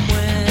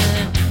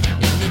somewhere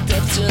in the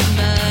depths of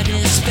my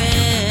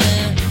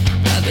despair.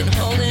 I've been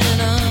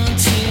holding on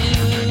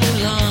too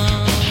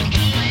long.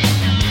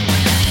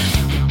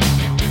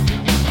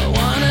 I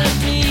wanna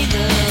be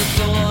the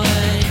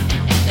boy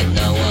that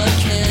no one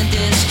can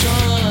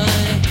destroy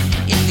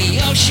in the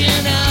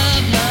ocean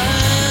of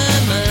my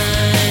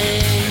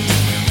mind.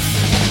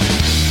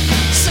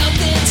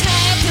 Something's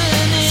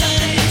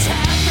happening,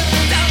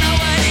 don't know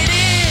what it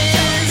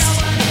is.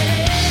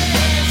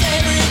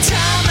 Every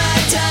time I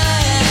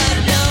die, I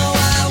know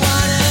I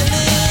wanna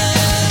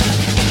live.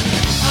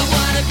 I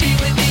wanna be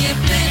with the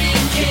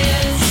Oblivion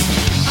Kids.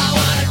 I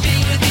wanna be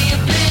with the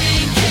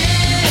Oblivion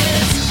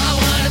Kids. I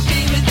wanna be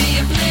with the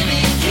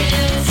Oblivion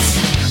Kids.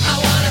 I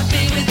wanna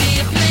be with the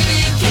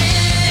Oblivion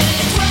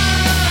Kids. Whoa.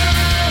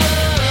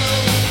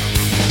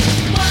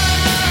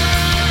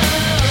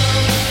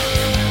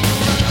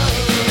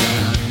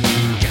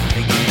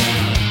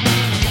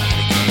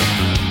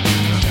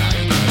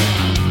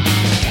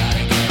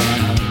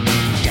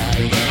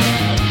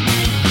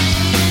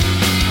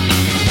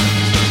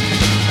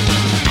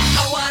 I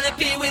wanna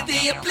be with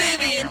the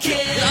Oblivion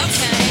Kids.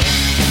 Okay.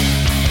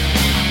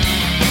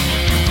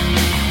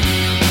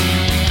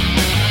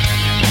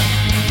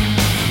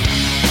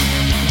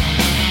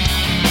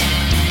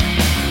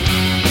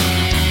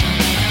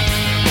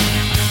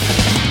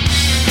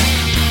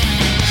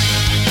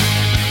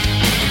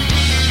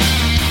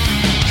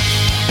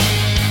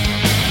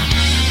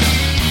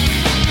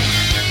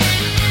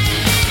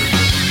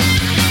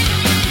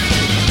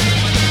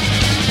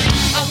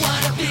 I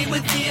wanna be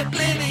with the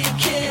Oblivion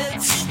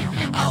Kids.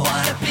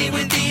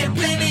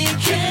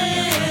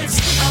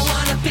 I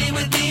wanna be with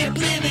the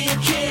Oblivion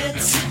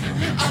Kids.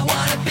 I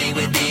wanna be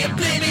with the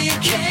Oblivion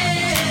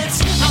Kids. I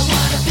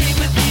wanna be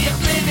with the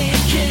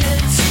Oblivion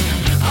Kids.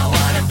 I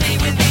wanna be with the Oblivion Kids. I wanna be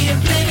with the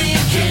Oblivion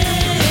Kids. I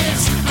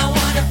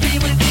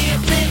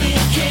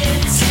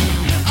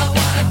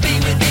wanna be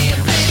with the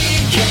Oblivion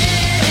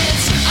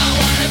Kids. I wanna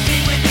be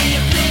with the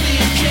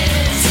Oblivion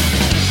Kids.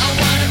 I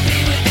wanna be with the Oblivion Kids. I wanna be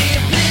with the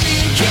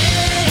Oblivion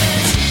Kids.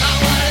 I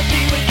wanna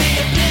be with the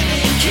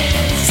Oblivion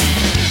Kids.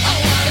 I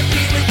wanna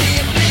be with the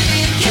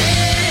Oblivion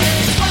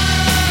Kids. Whoa.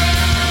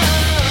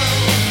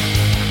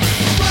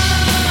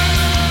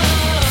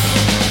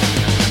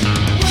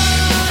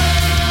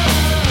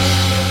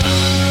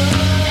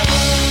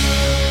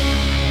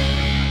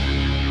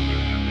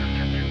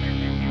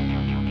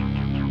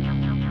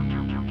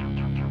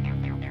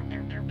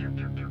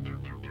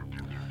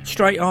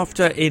 Straight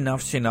after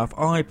Enough's Enough,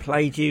 I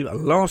played you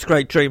Last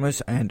Great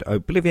Dreamers and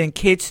Oblivion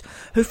Kids,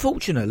 who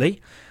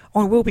fortunately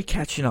I will be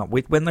catching up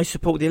with when they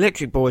support the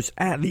Electric Boys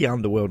at the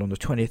Underworld on the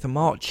 20th of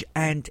March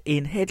and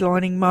in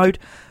headlining mode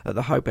at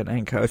the Hope and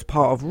Anchor as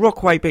part of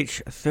Rockaway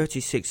Beach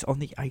 36 on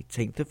the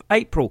 18th of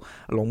April,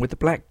 along with the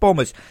Black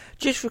Bombers.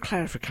 Just for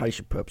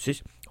clarification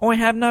purposes, I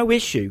have no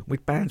issue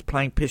with bands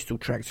playing pistol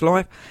tracks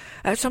live.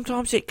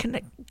 Sometimes it can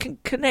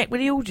connect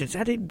with the audience,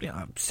 adding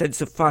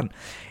sense of fun.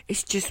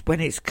 It's just when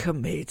it's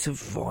committed to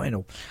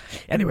vinyl.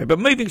 Anyway, but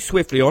moving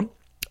swiftly on,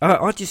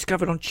 I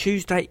discovered on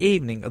Tuesday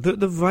evening that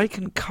the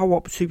vacant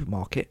Co-op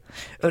supermarket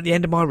at the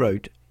end of my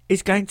road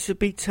is going to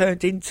be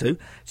turned into,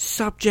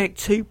 subject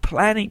to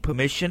planning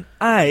permission,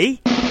 a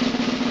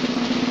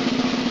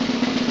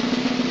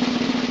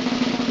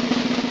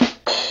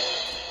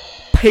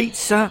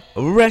pizza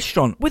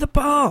restaurant with a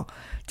bar.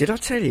 Did I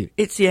tell you?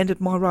 It's the end of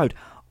my road.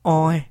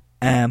 I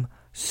am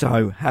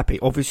so happy.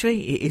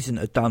 Obviously, it isn't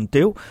a done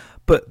deal,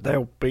 but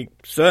there'll be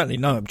certainly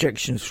no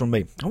objections from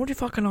me. I wonder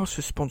if I can ask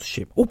for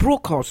sponsorship or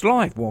broadcast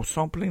live while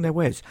sampling their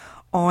wares.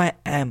 I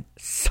am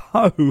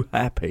so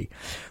happy.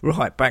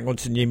 Right, back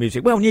onto new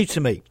music. Well, new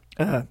to me.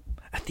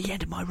 At the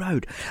end of my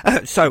road.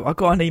 So I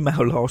got an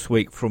email last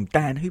week from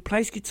Dan, who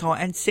plays guitar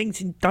and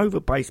sings in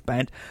Dover-based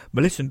band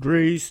Melissa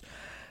Drews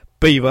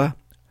Beaver.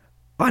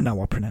 I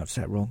know I pronounced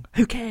that wrong.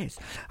 Who cares?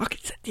 I can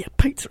send you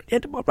a pizza at the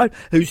end of my road.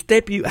 Whose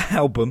debut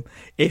album,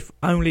 If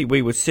Only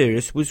We Were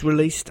Serious, was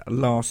released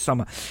last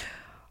summer.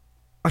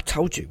 I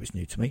told you it was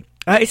new to me.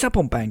 It's up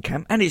on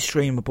Bandcamp and it's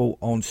streamable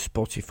on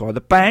Spotify.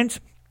 The band,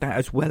 that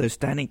as well as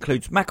Dan,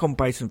 includes Mac on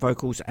bass and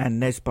vocals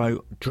and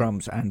Nesbo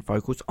drums and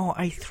vocals, are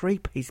a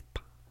three-piece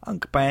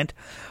punk band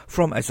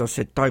from, as I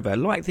said, Dover.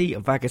 Like the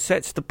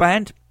Vagasettes, the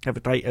band have a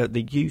date at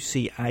the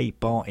UCA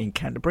bar in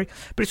Canterbury,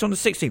 but it's on the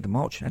 16th of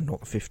March and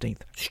not the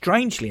 15th.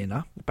 Strangely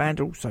enough, the band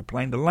are also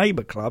playing the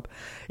Labour Club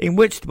in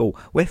Whitstable,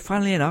 where,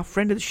 funnily enough,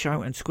 friend of the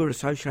show and Squirrel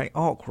Associate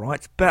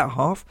Arkwright's better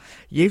half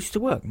used to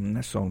work, and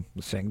that's on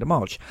the 2nd of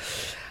March.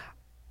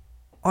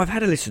 I've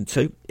had a listen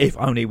to If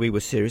Only We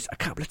Were Serious a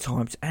couple of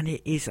times, and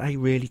it is a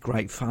really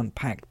great,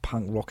 fun-packed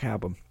punk rock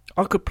album.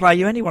 I could play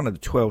you any one of the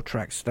 12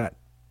 tracks that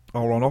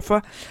are on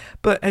offer,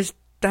 but as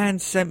Dan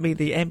sent me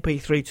the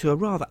MP3 to a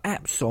rather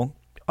apt song,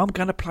 I'm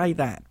going to play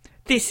that.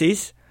 This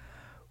is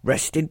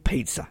Rest in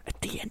Pizza at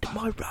the End of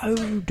My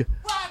Road.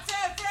 1, 2,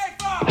 3,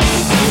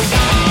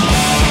 4.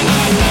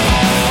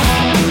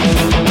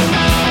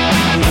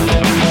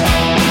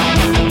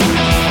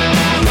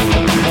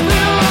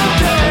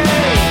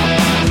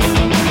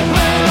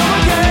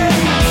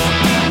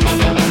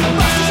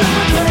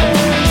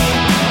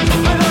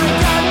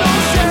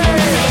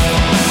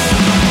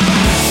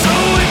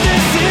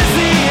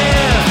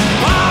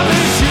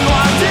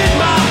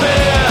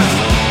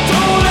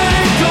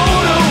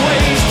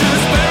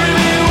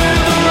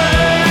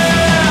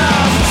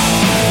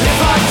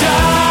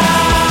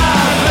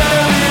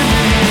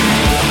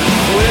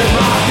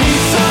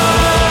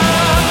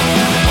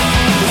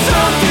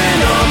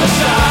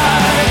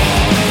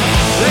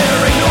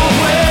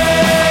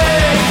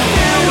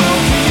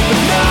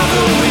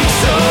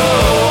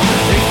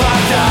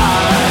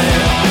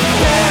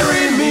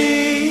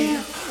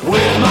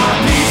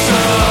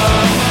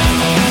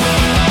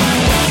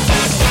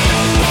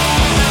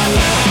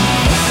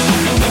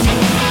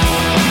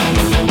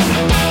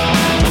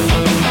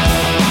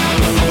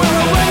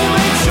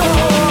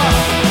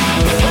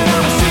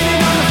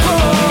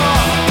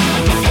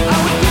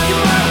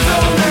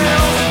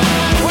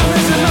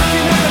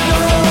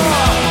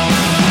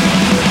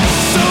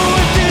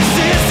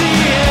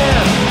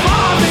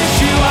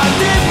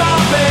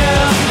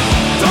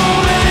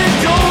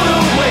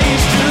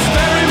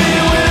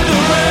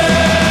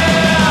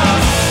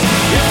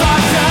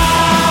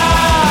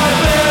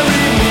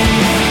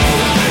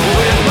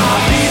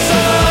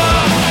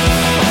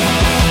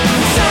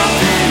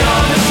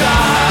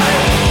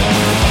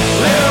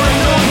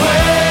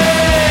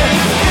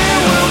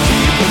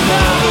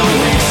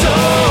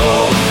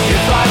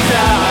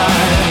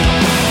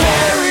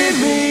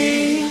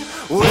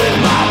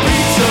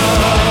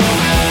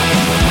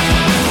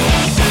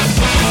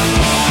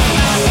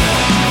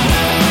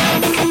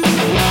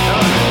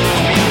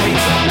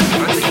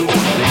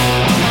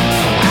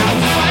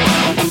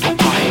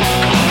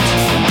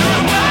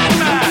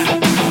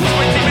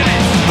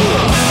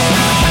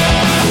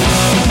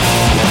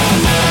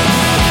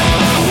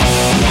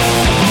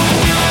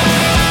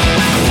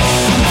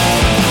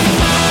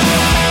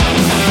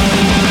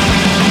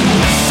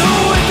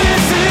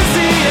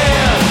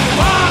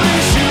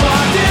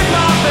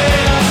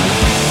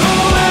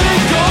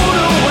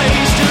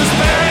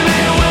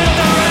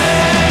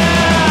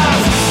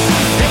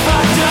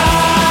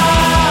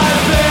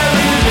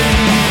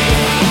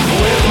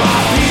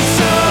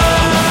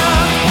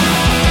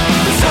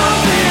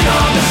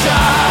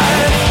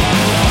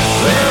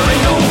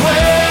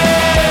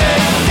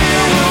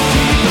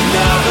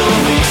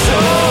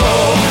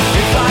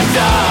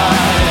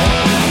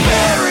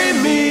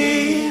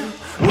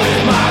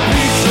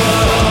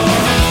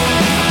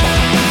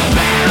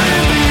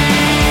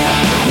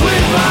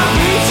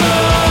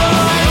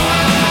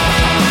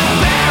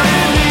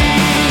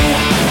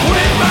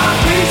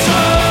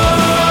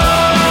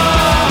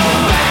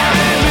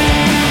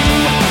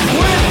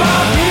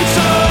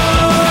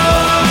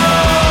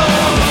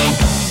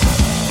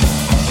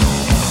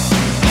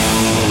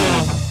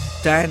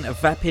 Dan,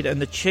 Vapid and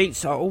the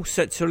Cheats are all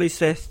set to release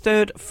their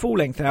third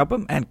full-length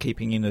album, and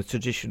keeping in the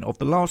tradition of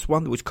the last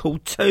one that was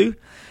called 2,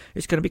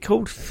 it's going to be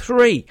called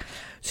 3.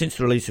 Since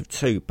the release of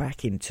 2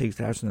 back in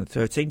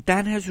 2013,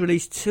 Dan has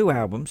released 2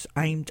 albums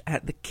aimed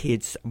at the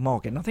kids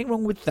market. Nothing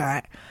wrong with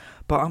that,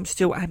 but I'm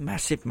still a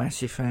massive,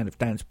 massive fan of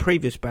Dan's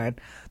previous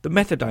band, the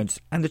Methadones,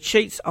 and the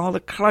Cheats are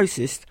the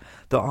closest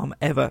that I'm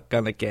ever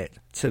going to get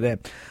to them.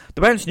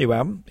 The band's new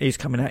album is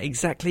coming out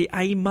exactly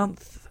a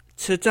month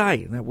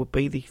today. That would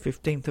be the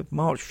 15th of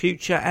March.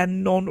 Future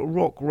and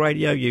non-rock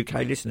radio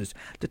UK listeners,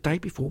 the day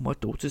before my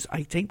daughter's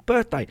 18th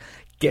birthday.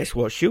 Guess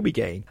what she'll be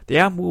getting? The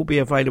album will be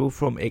available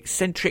from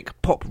Eccentric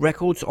Pop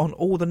Records on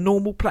all the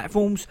normal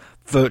platforms,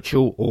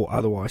 virtual or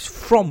otherwise.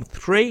 From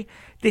 3,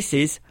 this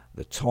is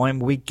The Time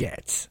We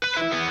Get.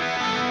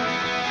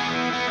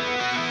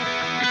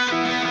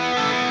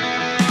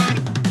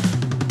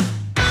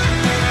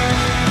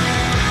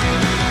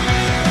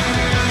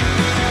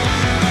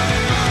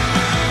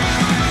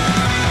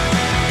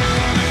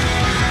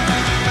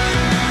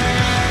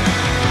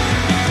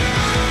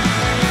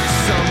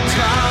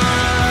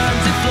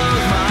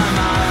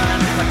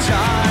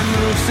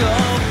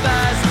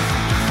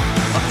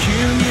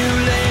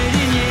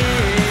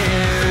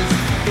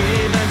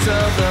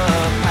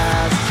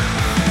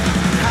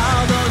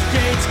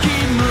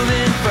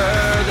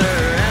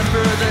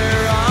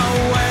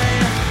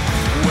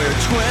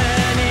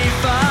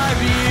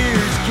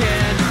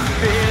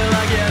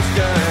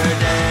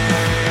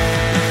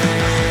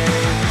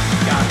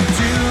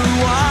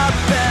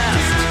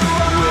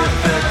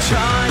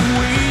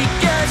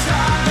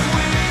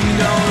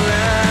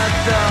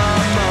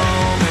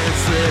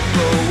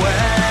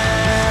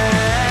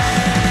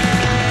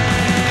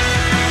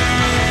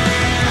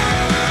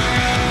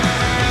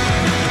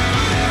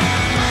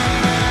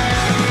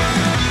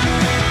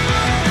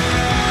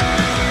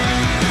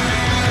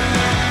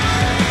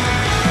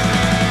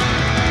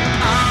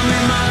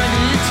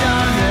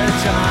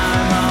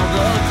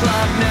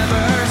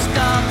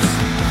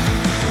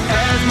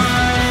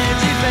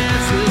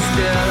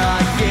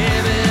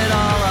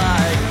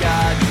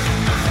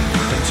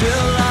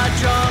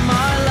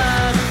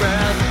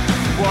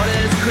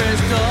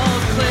 crystal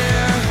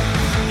clear.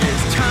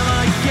 It's time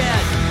I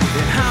get,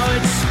 and how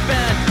it's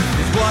spent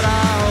is what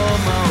I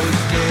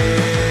almost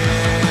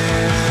did.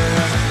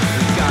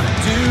 We gotta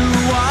do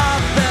our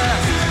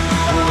best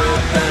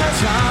with the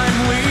time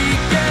we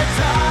get.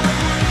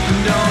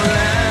 Don't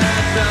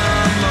let the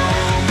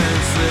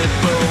moment slip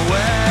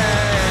away.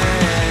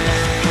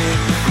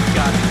 We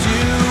gotta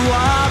do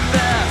our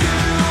best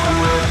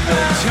with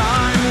the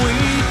time we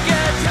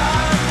get.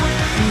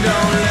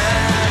 Don't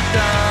let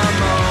the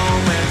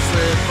moment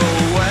slip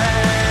away.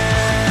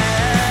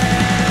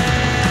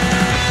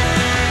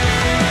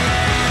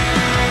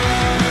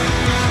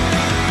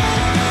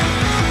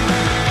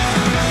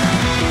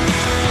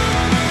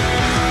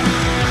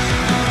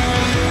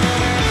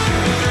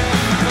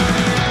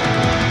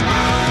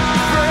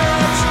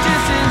 Bridge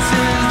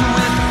distances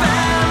with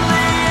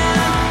family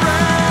and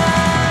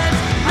friends.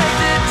 Make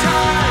the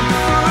time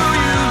for who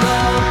you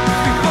love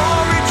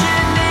before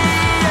reaching the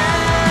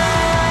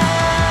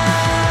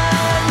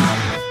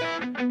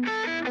end.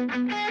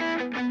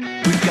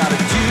 We've gotta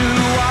do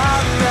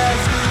our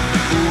best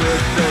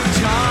with the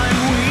time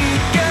we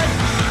get.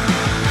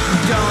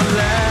 Don't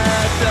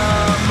let the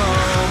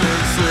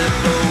moment slip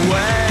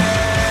away.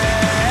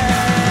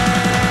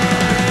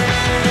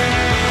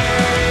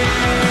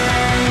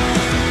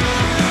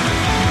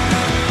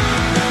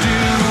 Do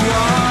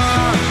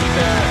our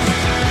best.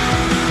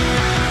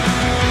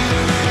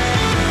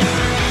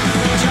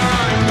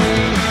 Time we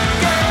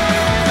get.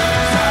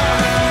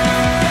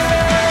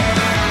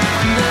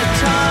 The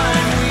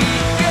time we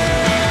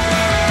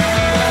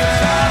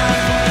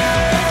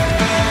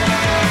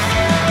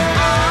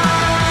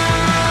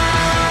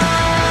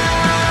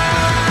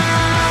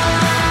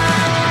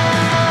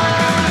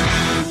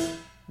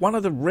One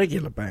of the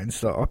regular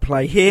bands that I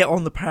play here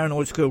on the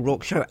Paranoid Squirrel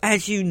Rock Show,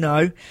 as you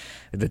know,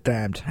 are The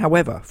Damned.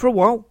 However, for a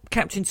while,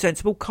 Captain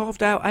Sensible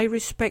carved out a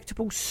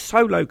respectable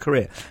solo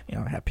career.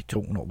 Happy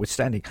talk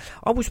notwithstanding.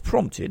 I was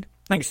prompted,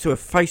 thanks to a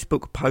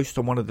Facebook post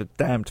on one of the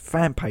Damned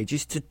fan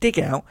pages, to dig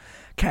out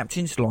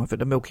Captain's Live at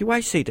the Milky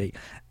Way CD.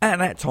 At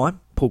that time,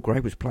 Paul Gray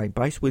was playing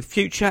bass with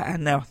future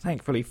and now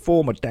thankfully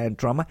former Damned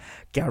drummer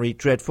Gary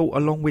Dreadful,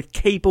 along with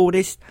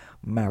keyboardist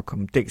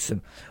Malcolm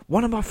Dixon.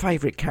 One of my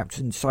favourite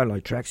Captain solo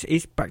tracks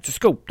is Back to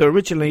School, that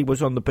originally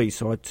was on the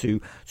B-side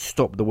to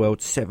Stop the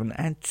World 7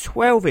 and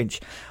 12 inch.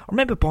 I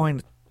remember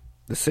buying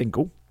the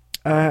single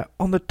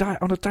on a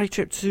day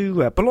trip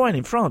to Boulogne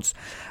in France.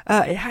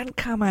 It hadn't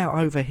come out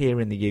over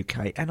here in the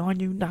UK, and I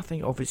knew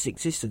nothing of its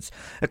existence.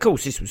 Of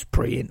course, this was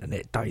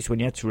pre-internet days when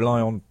you had to rely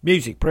on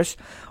music press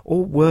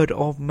or word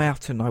of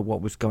mouth to know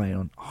what was going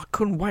on. I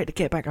couldn't wait to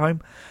get back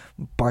home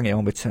and bung it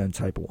on the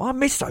turntable. I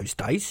miss those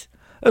days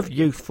of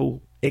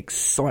youthful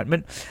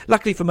excitement.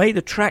 Luckily for me,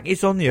 the track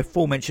is on the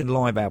aforementioned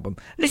live album.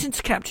 Listen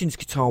to Captain's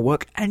guitar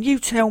work and you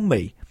tell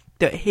me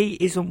that he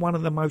isn't one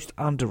of the most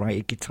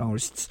underrated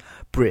guitarists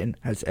Britain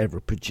has ever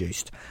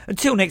produced.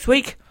 Until next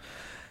week,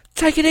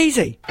 take it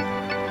easy.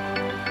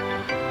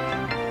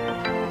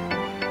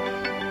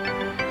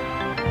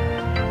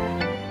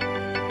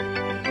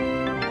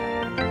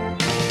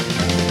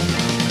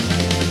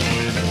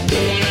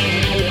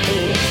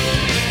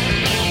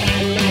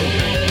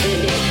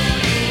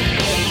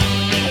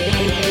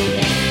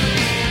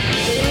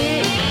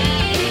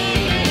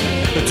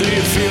 Do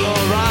you feel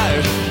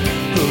alright?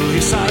 Oh,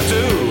 yes I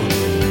do.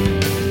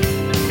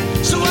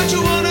 So what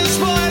you wanna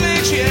spoil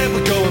it, yeah,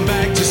 we're going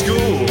back to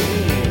school.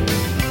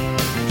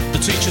 The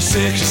teacher's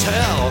sick as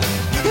hell,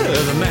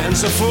 the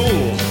man's a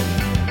fool.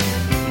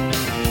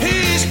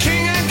 He's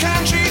king and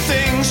country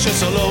things,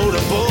 just a load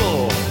of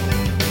bull.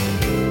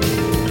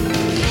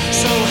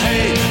 So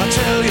hey, I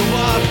tell you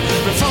what,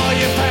 before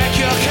you pack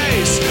your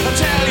case, I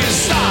tell you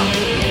stop.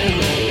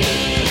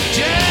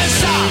 Yeah,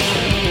 stop.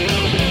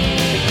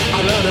 I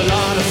learned a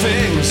lot of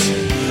things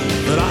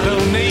that I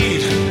don't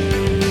need.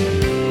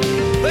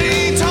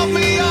 They taught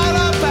me all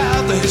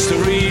about the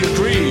history of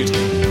greed.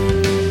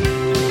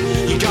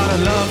 You gotta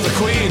love the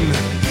queen,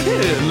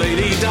 yeah,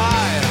 Lady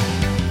Di.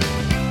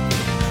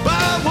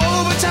 But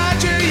woe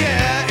betide you,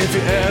 yeah, if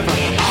you ever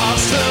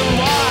ask them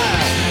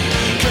why.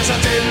 'Cause I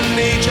didn't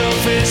need your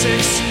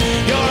physics,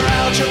 your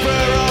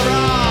algebra or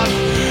art,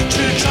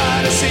 to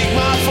try to seek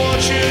my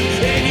fortune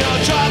in your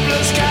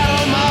jobless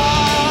cattle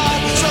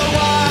mart. So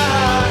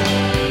why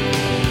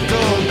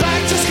go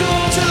back to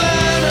school to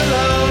learn a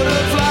load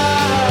of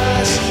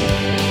lies?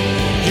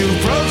 You've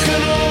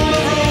broken all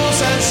the rules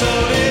and so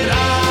did I.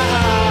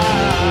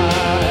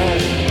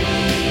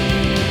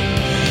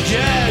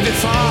 Yeah,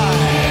 defy.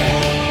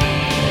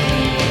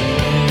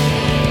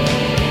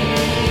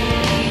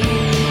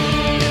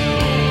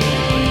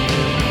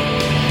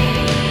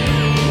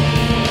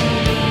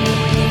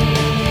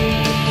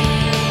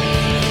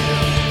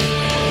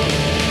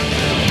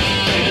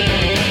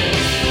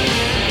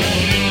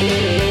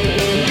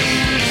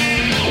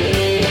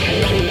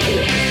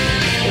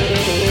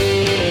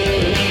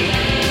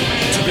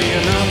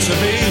 To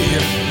be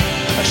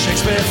a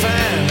Shakespeare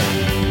fan.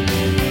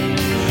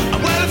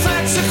 Well, if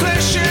that's the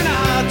question,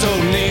 I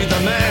don't need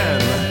the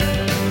man.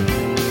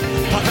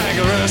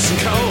 Pythagoras and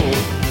Co.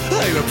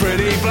 they were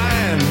pretty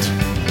bland.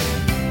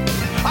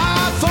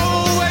 I throw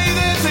away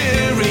their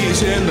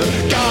theories in the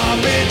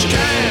garbage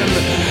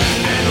can.